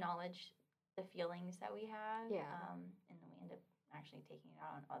acknowledge the feelings that we have. Yeah. And then we end up actually taking it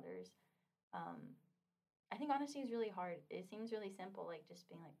out on others. I think honesty is really hard. It seems really simple, like just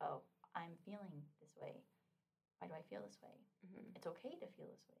being like, oh, I'm feeling this way. Why do I feel this way? Mhm. It's okay to feel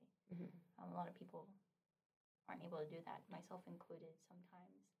this way. Mhm. A lot of people aren't able to do that, myself included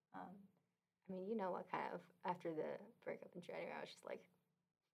sometimes. I mean, what kind of after the breakup in January, I was just like.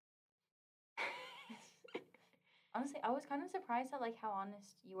 Honestly, I was kind of surprised at like how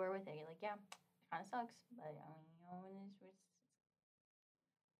honest you were with it. You're like, yeah, it kind of sucks, but I mean, we're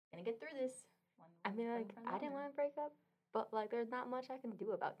gonna get through this. I mean, like, I didn't want to break up, but like, there's not much I can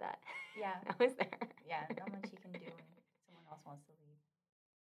do about that. Yeah. I was there. Yeah, not much you can do when someone else wants to leave.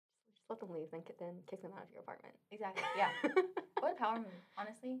 Just let them leave, then kick them out of your apartment. Exactly. Yeah. What a power move,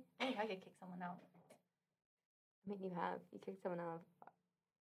 honestly. I think I could kick someone out. I mean, you kicked someone out of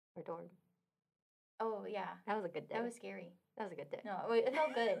our dorm. Oh yeah, That was a good day. that was scary. That was a good day. No, it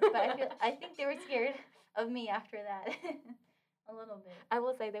felt good, but I think they were scared of me after that. A little bit. I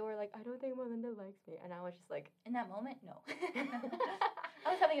will say they were like, I don't think Melinda likes me, and I was just like, In that moment, no.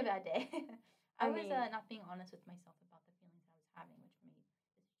 I was having a bad day. I was mean- not being honest with myself about the feelings I was having.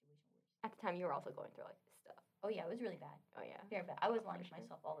 time you were also going through like stuff. Oh yeah, it was really bad. Oh yeah. Very bad. I was For lying to sure.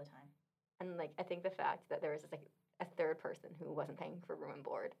 myself all the time. And like I think the fact that there was just like a third person who wasn't paying for room and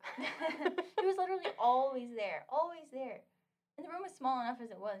board. He was literally always there, always there. And the room was small enough as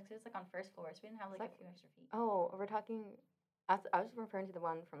it was because it was like on first floor, so we didn't have like It's a few extra feet. Oh, we're talking. I was referring to the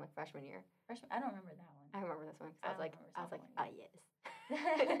one from like freshman year. Freshman, I don't remember that one. I remember this one because I I was like, don't I was remember like, sophomore yes.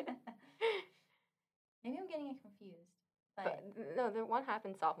 Maybe I'm getting it confused. But no, the one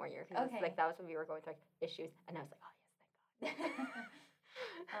happened sophomore year because Okay. like that was when we were going through like issues, and I was like, oh yes, thank God.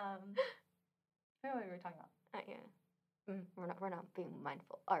 I forgot what we were talking about. Yeah. We're not being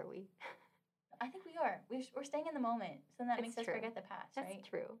mindful, are we? I think we are. We're staying in the moment, so that It's makes us true. forget the past, That's right?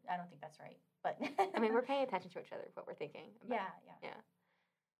 true. I don't think that's right, but I mean, we're paying attention to each other, what we're thinking. About. yeah. Yeah.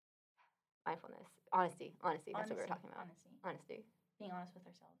 Mindfulness, honesty. That's what we were Honesty, talking about. Honesty. Being honest with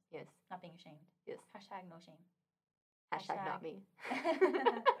ourselves, Yes. not being ashamed. Yes. Hashtag no shame. Hashtag not me.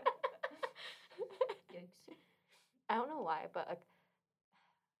 Yikes. I don't know why, but like,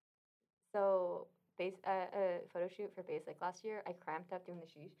 so a photo shoot for Basic last year, I cramped up doing the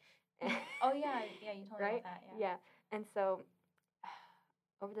sheesh. And Oh yeah, you told me right? about that. Yeah. And so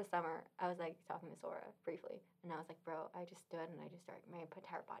over the summer, I was like talking to Sora briefly, and I was like, "Bro, I just stood and I just started, my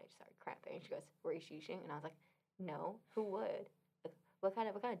entire body just started cramping." And she goes, "Were you sheeshing?" And I was like, "No, who would? Like, what kind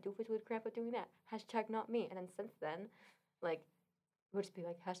of doofus would cramp up doing that? Hashtag not me." And then since then, like, it would just be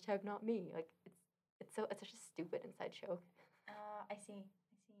like hashtag not me. Like it's such a stupid inside joke. I see.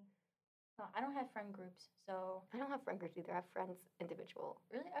 No, I don't have friend groups, so I don't have friend groups either. I have friends individual.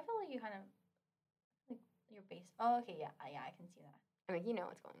 really, I feel like you kind of like your base. Oh, okay, yeah, I can see that. I mean, you know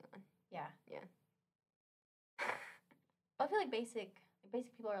what's going on. Yeah. Yeah. I feel like basic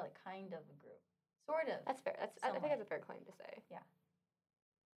people are like kind of a group, sort of. That's fair. I think that's a fair claim to say.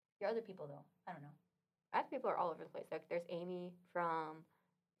 Your other people though, I don't know. I have people are all over the place. Like there's Amy from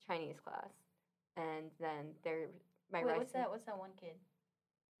Chinese class, and then there's my Wait, rice. what's that one kid?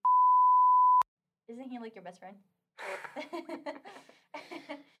 Isn't he like your best friend?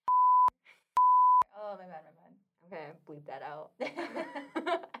 Oh, my bad. I'm gonna bleep that out.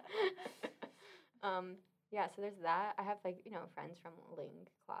 Yeah, so there's that. I have like, friends from Ling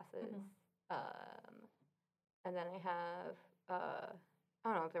classes. And then I have I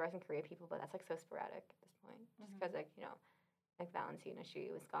don't know, the rest in Korea people, but that's like so sporadic at this point. Just because like, like Valentina, she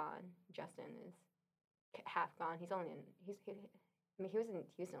was gone. Justin is half gone. He was in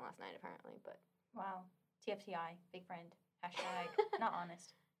Houston last night apparently, but Wow. TFTI, big friend. Hashtag not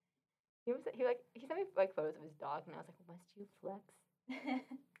honest. he sent me like photos of his dog, and I was like, must you flex?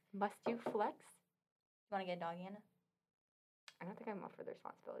 Must you flex? You want to get a dog, Anna? I don't think I'm up for the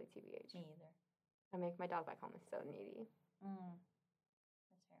responsibility, TBH. Me either. I make my dog back home is so needy.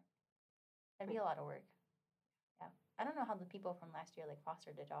 That's fair. That'd be a lot of work. Yeah. I don't know how the people from last year like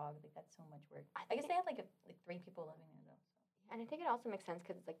fostered a dog. Like that's so much work. I guess they had like 3 people living there though. So. And I think it also makes sense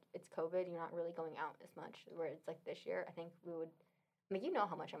because it's COVID. You're not really going out as much. Where it's like this year, I think we would. I mean, you know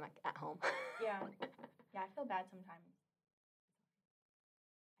how much I'm like at home. Yeah. Yeah, I feel bad sometimes.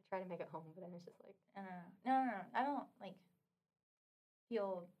 I try to make it home, but then it's just like No. I don't like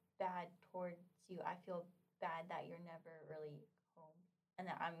feel bad towards you. I feel bad that you're never really home, and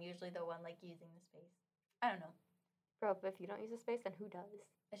that I'm usually the one like using the space. I don't know. Bro, but if you don't use the space, then who does?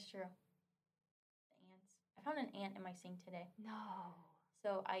 It's true. The ants. I found an ant in my sink today, No.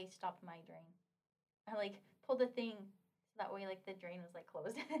 so I stopped my drain. I like pulled the thing so that way like the drain was like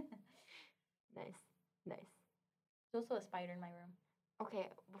closed. Nice. There's also a spider in my room. Okay,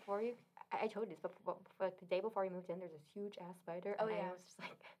 before you, I told you this, but like the day before we moved in, there's this huge ass spider, Oh, and yeah. I was just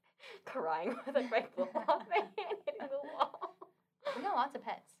like crying with like my foot off my hand hitting the wall. We got lots of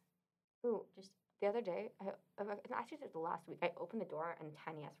pets. Ooh, Just the other day, actually it was the last week, I opened the door and a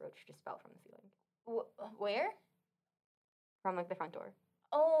tiny ass roach just fell from the ceiling, where? from like the front door.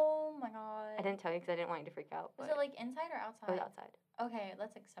 Oh my god. I didn't tell you because I didn't want you to freak out. Was But it like inside or it outside? was outside. Okay,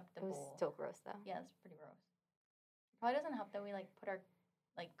 that's It acceptable. was still gross though. Yeah, that's pretty gross. Probably doesn't help that we like put our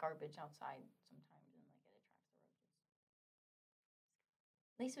like garbage outside sometimes and like it attracts the roaches.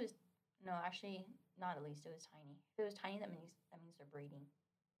 At least it was no, actually not at least it was tiny. If it was tiny, that means they're breeding.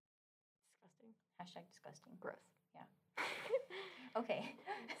 Disgusting. Hashtag disgusting. Gross. Yeah. Okay.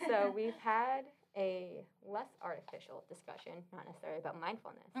 So we've had a less artificial discussion, not necessarily about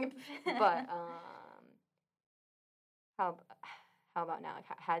mindfulness, but how about now?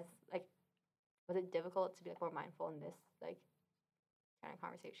 Like, was it difficult to be like more mindful in this like kind of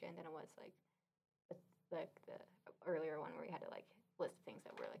conversation than it was like the earlier one where you had to like list things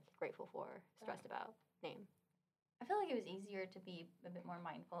that we're like grateful for, stressed about, name? I feel like it was easier to be a bit more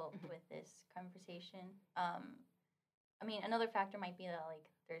mindful with this conversation. I mean, another factor might be that like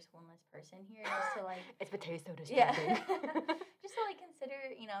there's one less person here, just to like It's potato so yeah, distracting. just to like consider,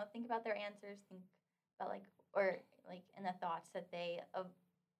 think about their answers, think about like or like in the thoughts that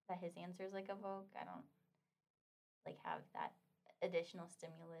that his answers like evoke. I don't like have that additional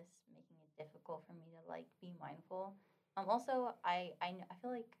stimulus making it difficult for me to like be mindful. Also, I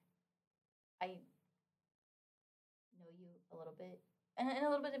feel like I know you a little bit, and in a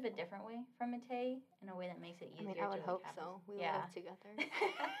little bit of a different way from Matei, in a way that makes it I easier. mean, I would to, hope have so. We yeah. live together.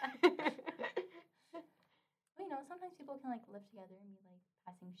 Well, sometimes people can like live together and be like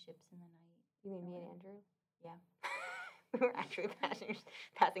passing ships in the night. You mean No me and way. Andrew? Yeah. We were actually passing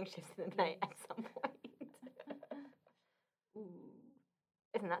shifts in the night at some point. Ooh.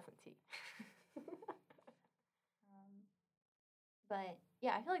 Isn't that some tea? But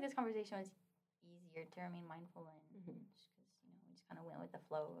yeah, I feel like this conversation was easier to remain mindful in, Mhm. just because we just kind of went with the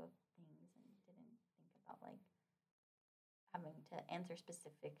flow of things and didn't think about like having to answer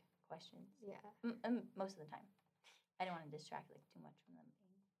specific questions. Yeah. Most of the time, I don't want to distract like too much from the main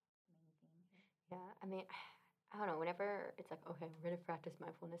theme here. Yeah. I mean, I don't know. Whenever it's like, okay, we're gonna practice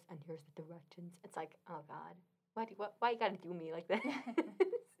mindfulness, and here's the directions. It's like, oh God, why you gotta do me like this?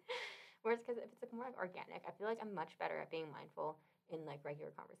 Whereas, because if it's like more like organic, I feel like I'm much better at being mindful in like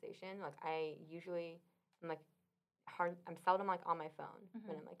regular conversation. Like I usually, I'm like I'm seldom like on my phone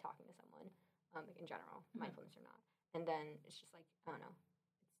when I'm like talking to someone, like in general, mindfulness or not. And then it's just like I don't know.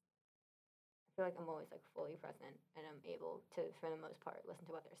 I feel like I'm always like fully present, and I'm able to, for the most part, listen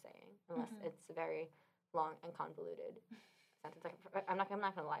to what they're saying, unless it's very long and convoluted sentence. Like I'm not gonna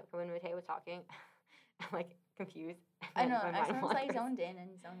lie. When Matei was talking, I'm like confused. I know. My I mind sometimes like wanders. zoned in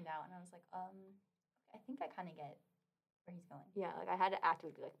and zoned out, and I was like, I think I kind of get where he's going. Yeah, like I had to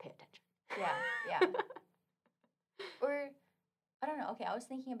actively be like, pay attention. Yeah. Or I don't know. Okay, I was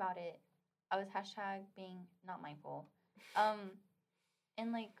thinking about it. I was hashtag being not mindful.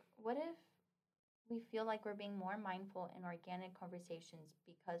 And like, what if we feel like we're being more mindful in organic conversations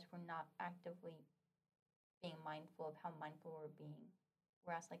because we're not actively being mindful of how mindful we're being?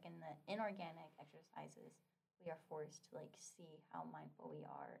 Whereas like in the inorganic exercises, we are forced to like see how mindful we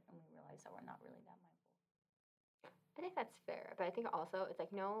are, and we realize that we're not really that mindful. I think that's fair, but I think also it's like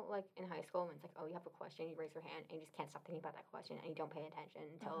like in high school when it's like, oh, you have a question, you raise your hand, and you just can't stop thinking about that question, and you don't pay attention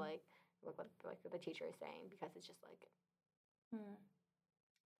until like what the teacher is saying, because it's just like, I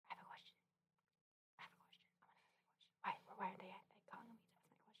have a question. I have a question. I want to ask my question. Why aren't they like, calling me to ask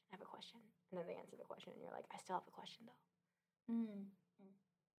my question? I have a question, and then they answer the question, and you're like, I still have a question though.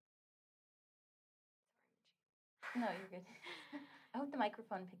 No, you're good. I hope the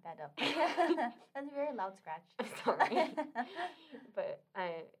microphone picked that up. That's a very loud scratch. I'm sorry, but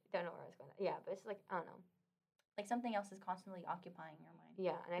I don't know where I was going. Yeah, but it's like I don't know. Like something else is constantly occupying your mind.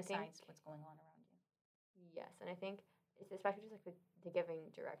 Yeah, and I besides think what's going on around you. yes, and I think it's especially just like the giving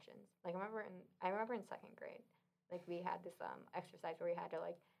directions. Like I remember in second grade, like we had this exercise where we had to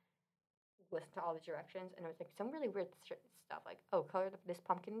like listen to all the directions, and it was like some really weird stuff. Like, oh, color this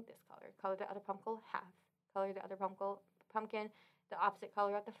pumpkin this color, color the other pumpkin half, color the other pumpkin the opposite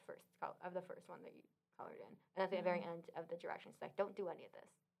color of the first one that you colored in, and at the very end of the directions, like, don't do any of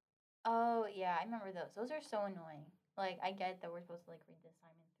this. Oh yeah, I remember those. Those are so annoying. Like I get that we're supposed to like read the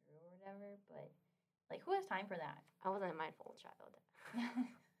assignment through or whatever, but like who has time for that? I wasn't a mindful child.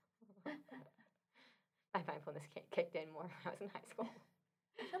 My mindfulness kicked in more when I was in high school.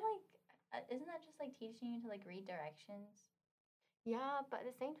 I feel like isn't that just like teaching you to like read directions? Yeah, but at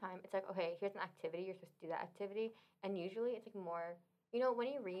the same time, it's like, okay, here's an activity. You're supposed to do that activity. And usually it's like more, when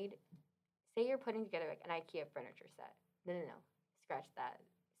you read, say you're putting together like an IKEA furniture set. No. Scratch that.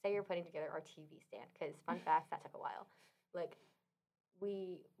 Say you're putting together our TV stand. Because fun fact, that took a while. Like,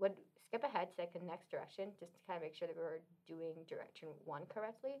 we would skip ahead to like the next direction just to kind of make sure that we were doing direction one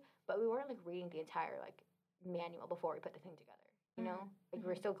correctly. But we weren't like reading the entire like manual before we put the thing together. Like we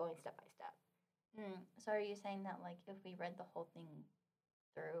were still going step by step. So are you saying that like if we read the whole thing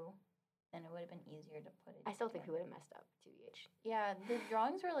through, then it would have been easier to put it? I still think we would have messed up, TBH. Yeah, the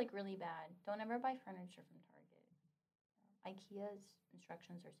drawings were like really bad. Don't ever buy furniture from Target. IKEA's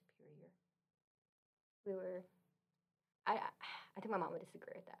instructions are superior. I think my mom would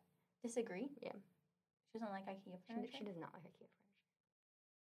disagree with that. Disagree? Yeah. She doesn't like IKEA furniture? She does not like IKEA furniture.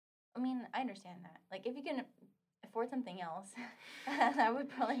 I mean, I understand that. Like, if you can afford something else, I would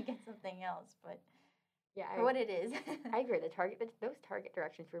probably get something else, but yeah, for what it is. I agree. Those Target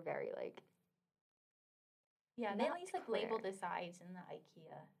directions were very, like... Yeah, they at least, like, labeled the sides in the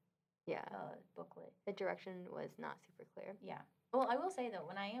IKEA booklet. The direction was not super clear. Yeah. Well, I will say, though,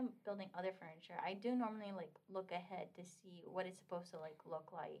 when I am building other furniture, I do normally, like, look ahead to see what it's supposed to, like,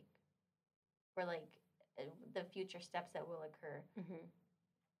 look like for, like, the future steps that will occur. Mm-hmm.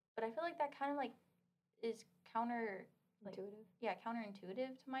 But I feel like that kind of like is counter like Intuitive. yeah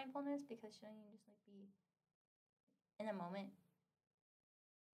counterintuitive to mindfulness, because shouldn't you just like be in the moment,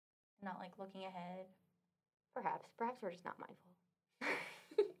 not like looking ahead? Perhaps we're just not mindful.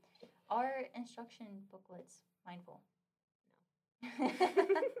 Are instruction booklets mindful?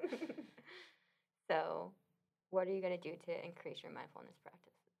 So, what are you gonna do to increase your mindfulness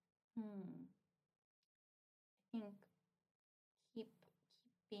practice? I think keep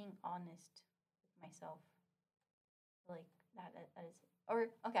being honest with myself. Like that is, or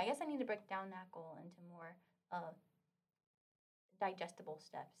okay, I guess I need to break down that goal into more digestible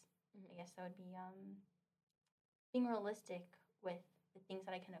steps. Mhm. I guess that would be being realistic with the things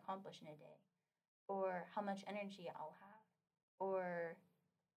that I can accomplish in a day, or how much energy I'll have, or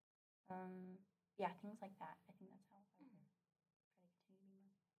yeah, things like that. I think that's how I would try to continue to be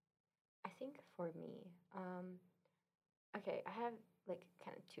mindful. I think for me, okay, I have like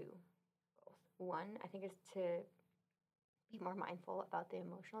kind of two goals. One, I think is to be more mindful about the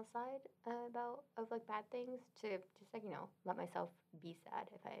emotional side of like bad things. To just like let myself be sad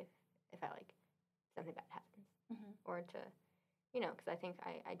if I like something bad happens, Mm-hmm. or to because I think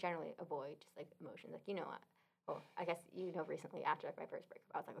I generally avoid just like emotions. Like well, I guess recently after like my first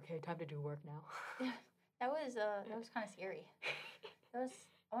breakup, I was like, okay, time to do work now. That was kind of scary. That was,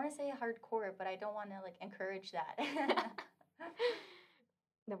 I want to say hardcore, but I don't want to like encourage that.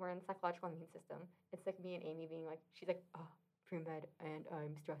 Then we're in the psychological immune system. It's like me and Amy being like, she's like, oh, pre-med and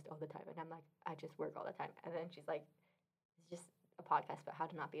I'm stressed all the time. And I'm like, I just work all the time. And then she's like, it's just a podcast about how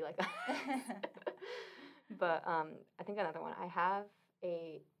to not be like us. But I think another one, I have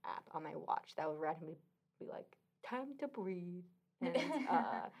a app on my watch that will randomly be like, time to breathe. And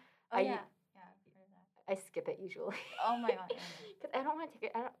Oh I, yeah, yeah, I've heard of that. I skip it usually. Oh my god, yeah. Because I don't want to take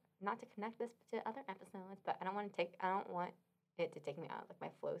it, not to connect this to other episodes, but I don't want it to take me out of like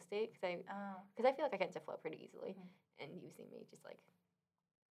my flow state, because I feel like I get into flow pretty easily, and you see me just like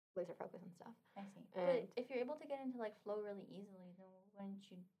laser focus and stuff. I see. And But if you're able to get into like flow really easily, then wouldn't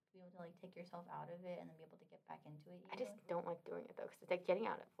you be able to like take yourself out of it and then be able to get back into it I easily? just don't like doing it though, because it's like getting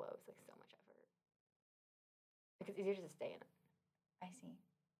out of flow is like so much effort. Like it's easier just to stay in it. I see.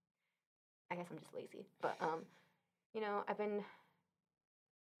 I guess I'm just lazy, but I'm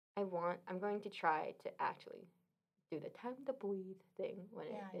going to try to actually do the time to breathe thing when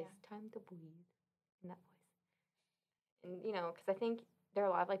Yeah, it is yeah. time to breathe in that voice. And because I think there are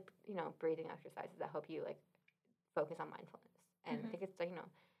a lot of like breathing exercises that help you like focus on mindfulness. And I think it's like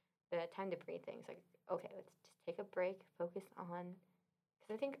the time to breathe thing is like, okay, let's just take a break, focus on,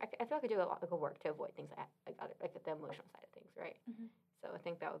 because I think I feel like I do a lot of work to avoid things like other like the emotional side of things, right? So I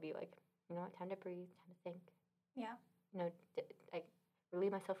think that would be like time to breathe, time to think. Yeah. Like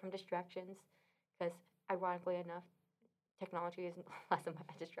relieve myself from distractions, because ironically enough, technology is less of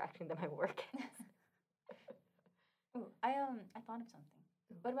a distraction than my work is. Ooh, I thought of something.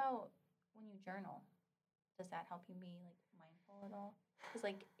 What about when you journal? Does that help you be like mindful at all? Because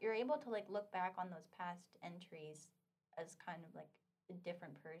like you're able to like look back on those past entries as kind of like a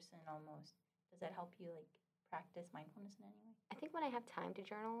different person almost. Does that help you like practice mindfulness in any way? I think when I have time to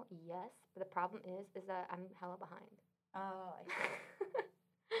journal, yes, but the problem is that I'm hella behind. Oh, I see.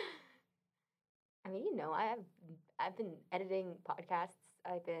 I mean, I've been editing podcasts.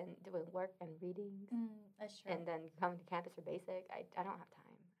 I've been doing work and readings, That's true. and then coming to campus for basic. I don't have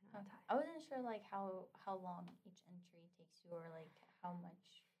time. I wasn't sure like how long each entry takes you, or like how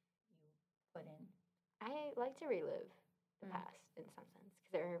much you put in. I like to relive the past in some sense,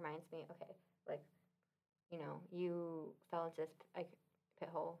 because it reminds me, okay, like you fell into this like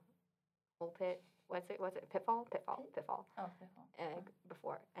whole pit. What's it? Pitfall. Oh, pitfall.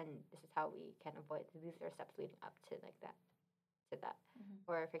 Before, and this is how we can avoid. These are steps leading up to like that,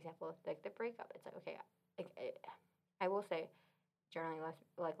 Or for example, like the breakup. It's like, okay, I will say, journaling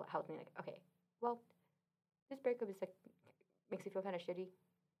like helps me like, okay, well, this breakup is like makes you feel kind of shitty,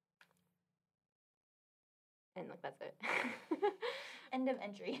 and like that's it. End of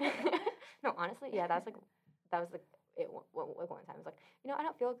entry. No, honestly, yeah, that was like it one time. It was like, I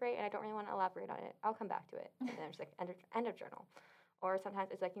don't feel great and I don't really want to elaborate on it. I'll come back to it. And then it's like end of journal. Or sometimes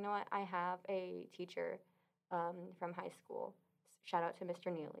it's like, what, I have a teacher from high school. Shout out to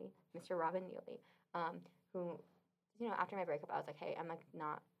Mr. Neely, Mr. Robin Neely, who, after my breakup, I was like, hey, I'm like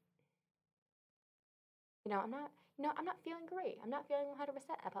not, I'm not feeling great. I'm not feeling 100%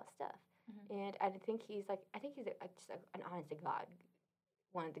 about stuff. And I think he's just an honest to God,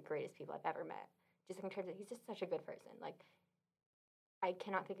 one of the greatest people I've ever met. Just in terms of, he's just such a good person. Like, I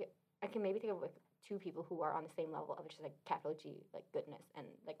can maybe think of like two people who are on the same level of just like capital G, like goodness and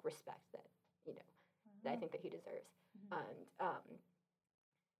like respect that, that I think that he deserves. Mhm. And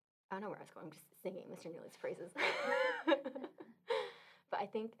I don't know where I was going. I'm just singing Mr. Neely's praises. But I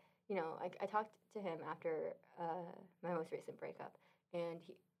think, I talked to him after my most recent breakup, and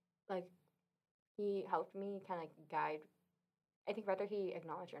he helped me kind of guide. I think whether he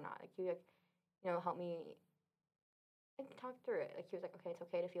acknowledged or not, like he helped me talk through it. Like he was like, okay, it's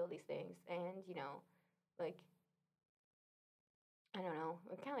okay to feel these things, and like I don't know,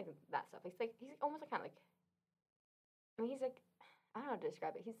 kind of like that stuff. He's almost like kind of like. I mean, he's like, I don't know how to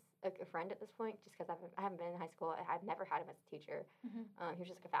describe it. He's like a friend at this point, just because I haven't been in high school. I've never had him as a teacher. Mhm. He was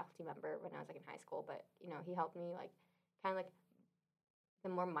just like a faculty member when I was like in high school. But he helped me like kind of like the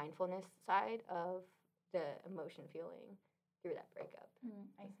more mindfulness side of the emotion feeling through that breakup.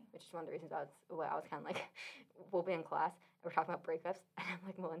 I see. Which is one of the reasons I was kind of like, we'll be in class and we're talking about breakups, and I'm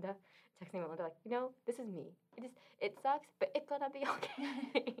like texting Melinda like, this is me. It sucks, but it's gonna be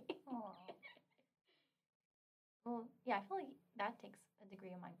okay. Aw. Well, yeah, I feel like that takes a degree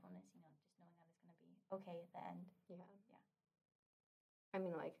of mindfulness, just knowing that it's going to be okay at the end. Yeah. Yeah. I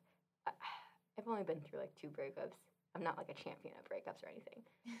mean, like, I've only been through like 2 breakups. I'm not like a champion at breakups or anything,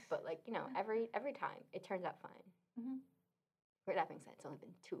 but like every time it turns out fine. Mhm. For that being said, it's only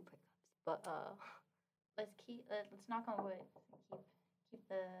been 2 breakups, but let's knock on wood. Keep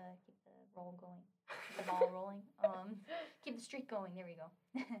the roll going. Keep the ball rolling. Keep the streak going. There we go.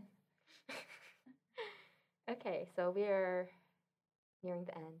 Okay, so we are nearing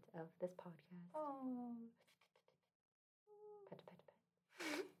the end of this podcast. Oh. Pet, pet,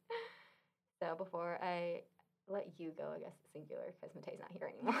 pet. So before I let you go, I guess singular, because Matei's not here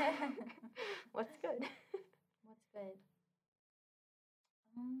anymore. What's good? What's good?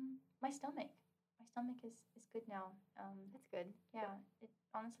 My stomach. My stomach is good now. That's good. Yeah. It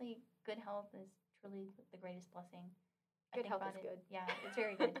honestly, good health is truly the greatest blessing. Good health about is good. Yeah, it's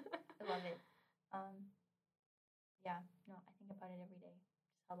very good. I love it. Yeah, no, I think about it every day.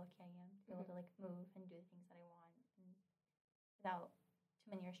 Just how lucky I am to be able to like move and do the things that I want and without too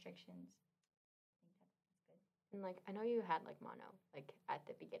many restrictions. I think that's good. And like I know you had like mono like at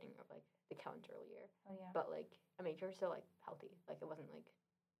the beginning of like the calendar year. Oh yeah. But like I mean you're still like healthy. Like it wasn't like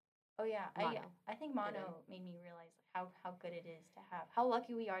oh yeah. mono. I think mono made me realize like how good it is to have how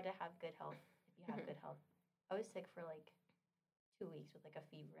lucky we are to have good health if you have good health. I was sick for like 2 weeks with like a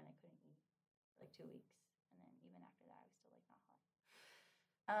fever and I couldn't eat for like 2 weeks. And then even after that I was still like not hot.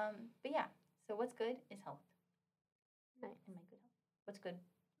 But yeah, so what's good is health. Nice. And my good health. What's good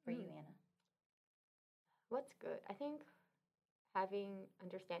for you, Anna? What's good? I think having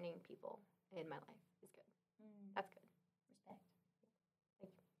understanding people in my life is good. That's good. Respect.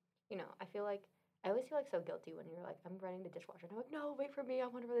 Like, I feel like I always feel like so guilty when you're like, I'm running the dishwasher. And I'm like, no, wait for me. I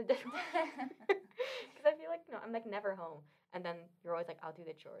want to run the dishwasher. Because I feel like, I'm like never home. And then you're always like, I'll do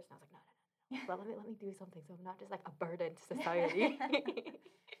the chores. And I was like, no. Well, let me do something so I'm not just like a burden to society.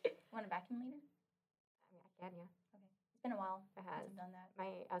 Want a vacuum later? I mean, I can, yeah. Okay. It's been a while It since has. I've done that.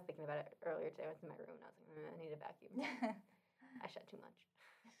 I was thinking about it earlier today. I was in my room and I was like, I need a vacuum. I shed too much.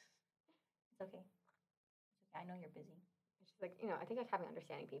 It's okay. I know you're busy. It's just like, I think like having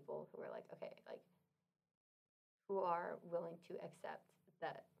understanding people who are like, okay, like, who are willing to accept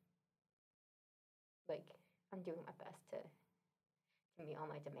that, like, I'm doing my best to meet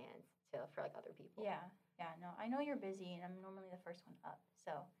all my demands for like other people. Yeah, no, I know you're busy, and I'm normally the first one up,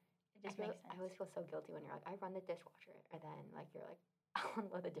 so it just makes sense. I always feel so guilty when you're like, I run the dishwasher, and then like you're like, I'll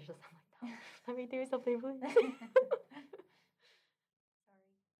unload the dishes. I'm like, no, let me do something, please. Sorry.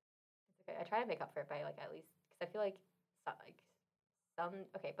 It's okay. I try to make up for it by like at least because I feel like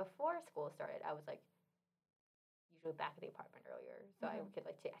before school started, I was like usually back at the apartment earlier, so I could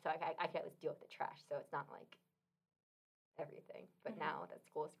like I could at least deal with the trash, so it's not like everything. But now that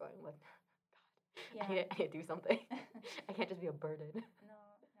school is going, like, God, I need to do something. I can't just be a burden. No.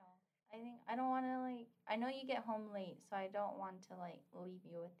 I think I don't want to like. I know you get home late, so I don't want to like leave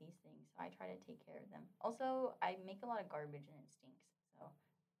you with these things. So I try to take care of them. Also, I make a lot of garbage and it stinks, so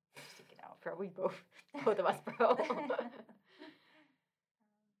I just take it out. Bro, we both of us, bro.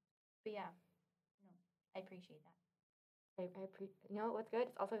 But yeah, no, I appreciate that. You know what's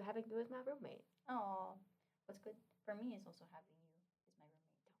good? It's also having you as my roommate. Oh, what's good for me is also having you as my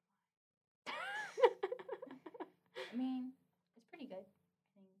roommate. I mean, it's pretty good.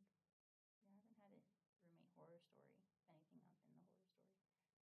 I think. Yeah, I haven't had a roommate horror story. If anything, I've been the horror story.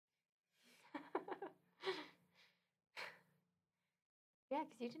 Yeah,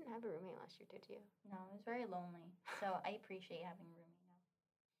 because you didn't have a roommate last year, did you? No, it was very lonely. So I appreciate having a roommate now.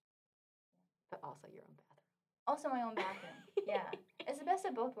 But also your own bathroom. Also my own bathroom. Yeah. It's the best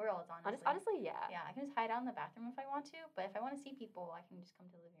of both worlds, honestly. Honestly, yeah. Yeah, I can just hide out in the bathroom if I want to, but if I want to see people, I can just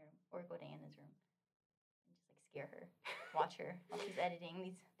come to the living room or go to Anna's room. scare her. Watch her while she's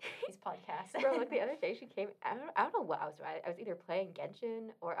editing these podcasts. Bro, like the other day she came. I don't know what I was right. I was either playing Genshin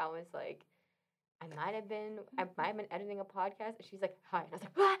or I was like, I might have been editing a podcast, and she's like, "Hi," and I was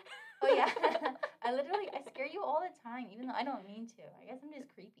like, "What?" Oh yeah, I scare you all the time, even though I don't mean to. I guess I'm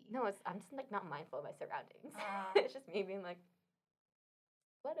just creepy. No, I'm just like not mindful of my surroundings. Ah. It's just me being like,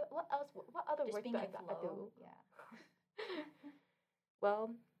 what else? What other Just work being do I in got to flow. do? Yeah.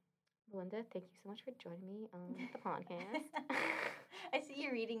 Well, Melinda, thank you so much for joining me on the podcast. I see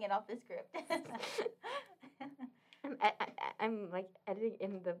you reading it off the script. I'm like editing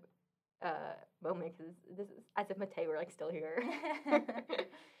in the moment because this is as if Matei were like still here.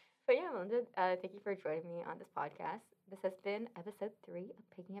 But yeah, Melinda, thank you for joining me on this podcast. This has been episode 3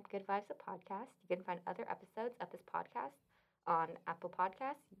 of Picking Up Good Vibes, a podcast. You can find other episodes of this podcast on Apple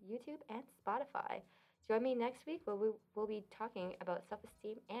Podcasts, YouTube, and Spotify. Join me next week where we will be talking about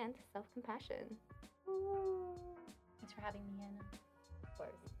self-esteem and self-compassion. Thanks for having me, Hannah. Of course.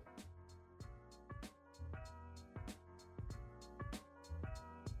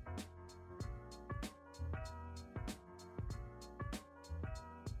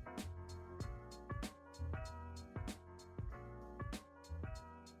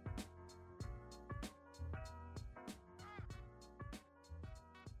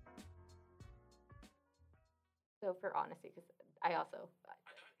 So for honesty, because I also I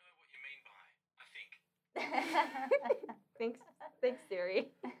don't know what you mean by I think. thanks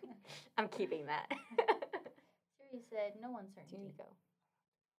Siri. I'm keeping that. Siri said no uncertainty. Here you go.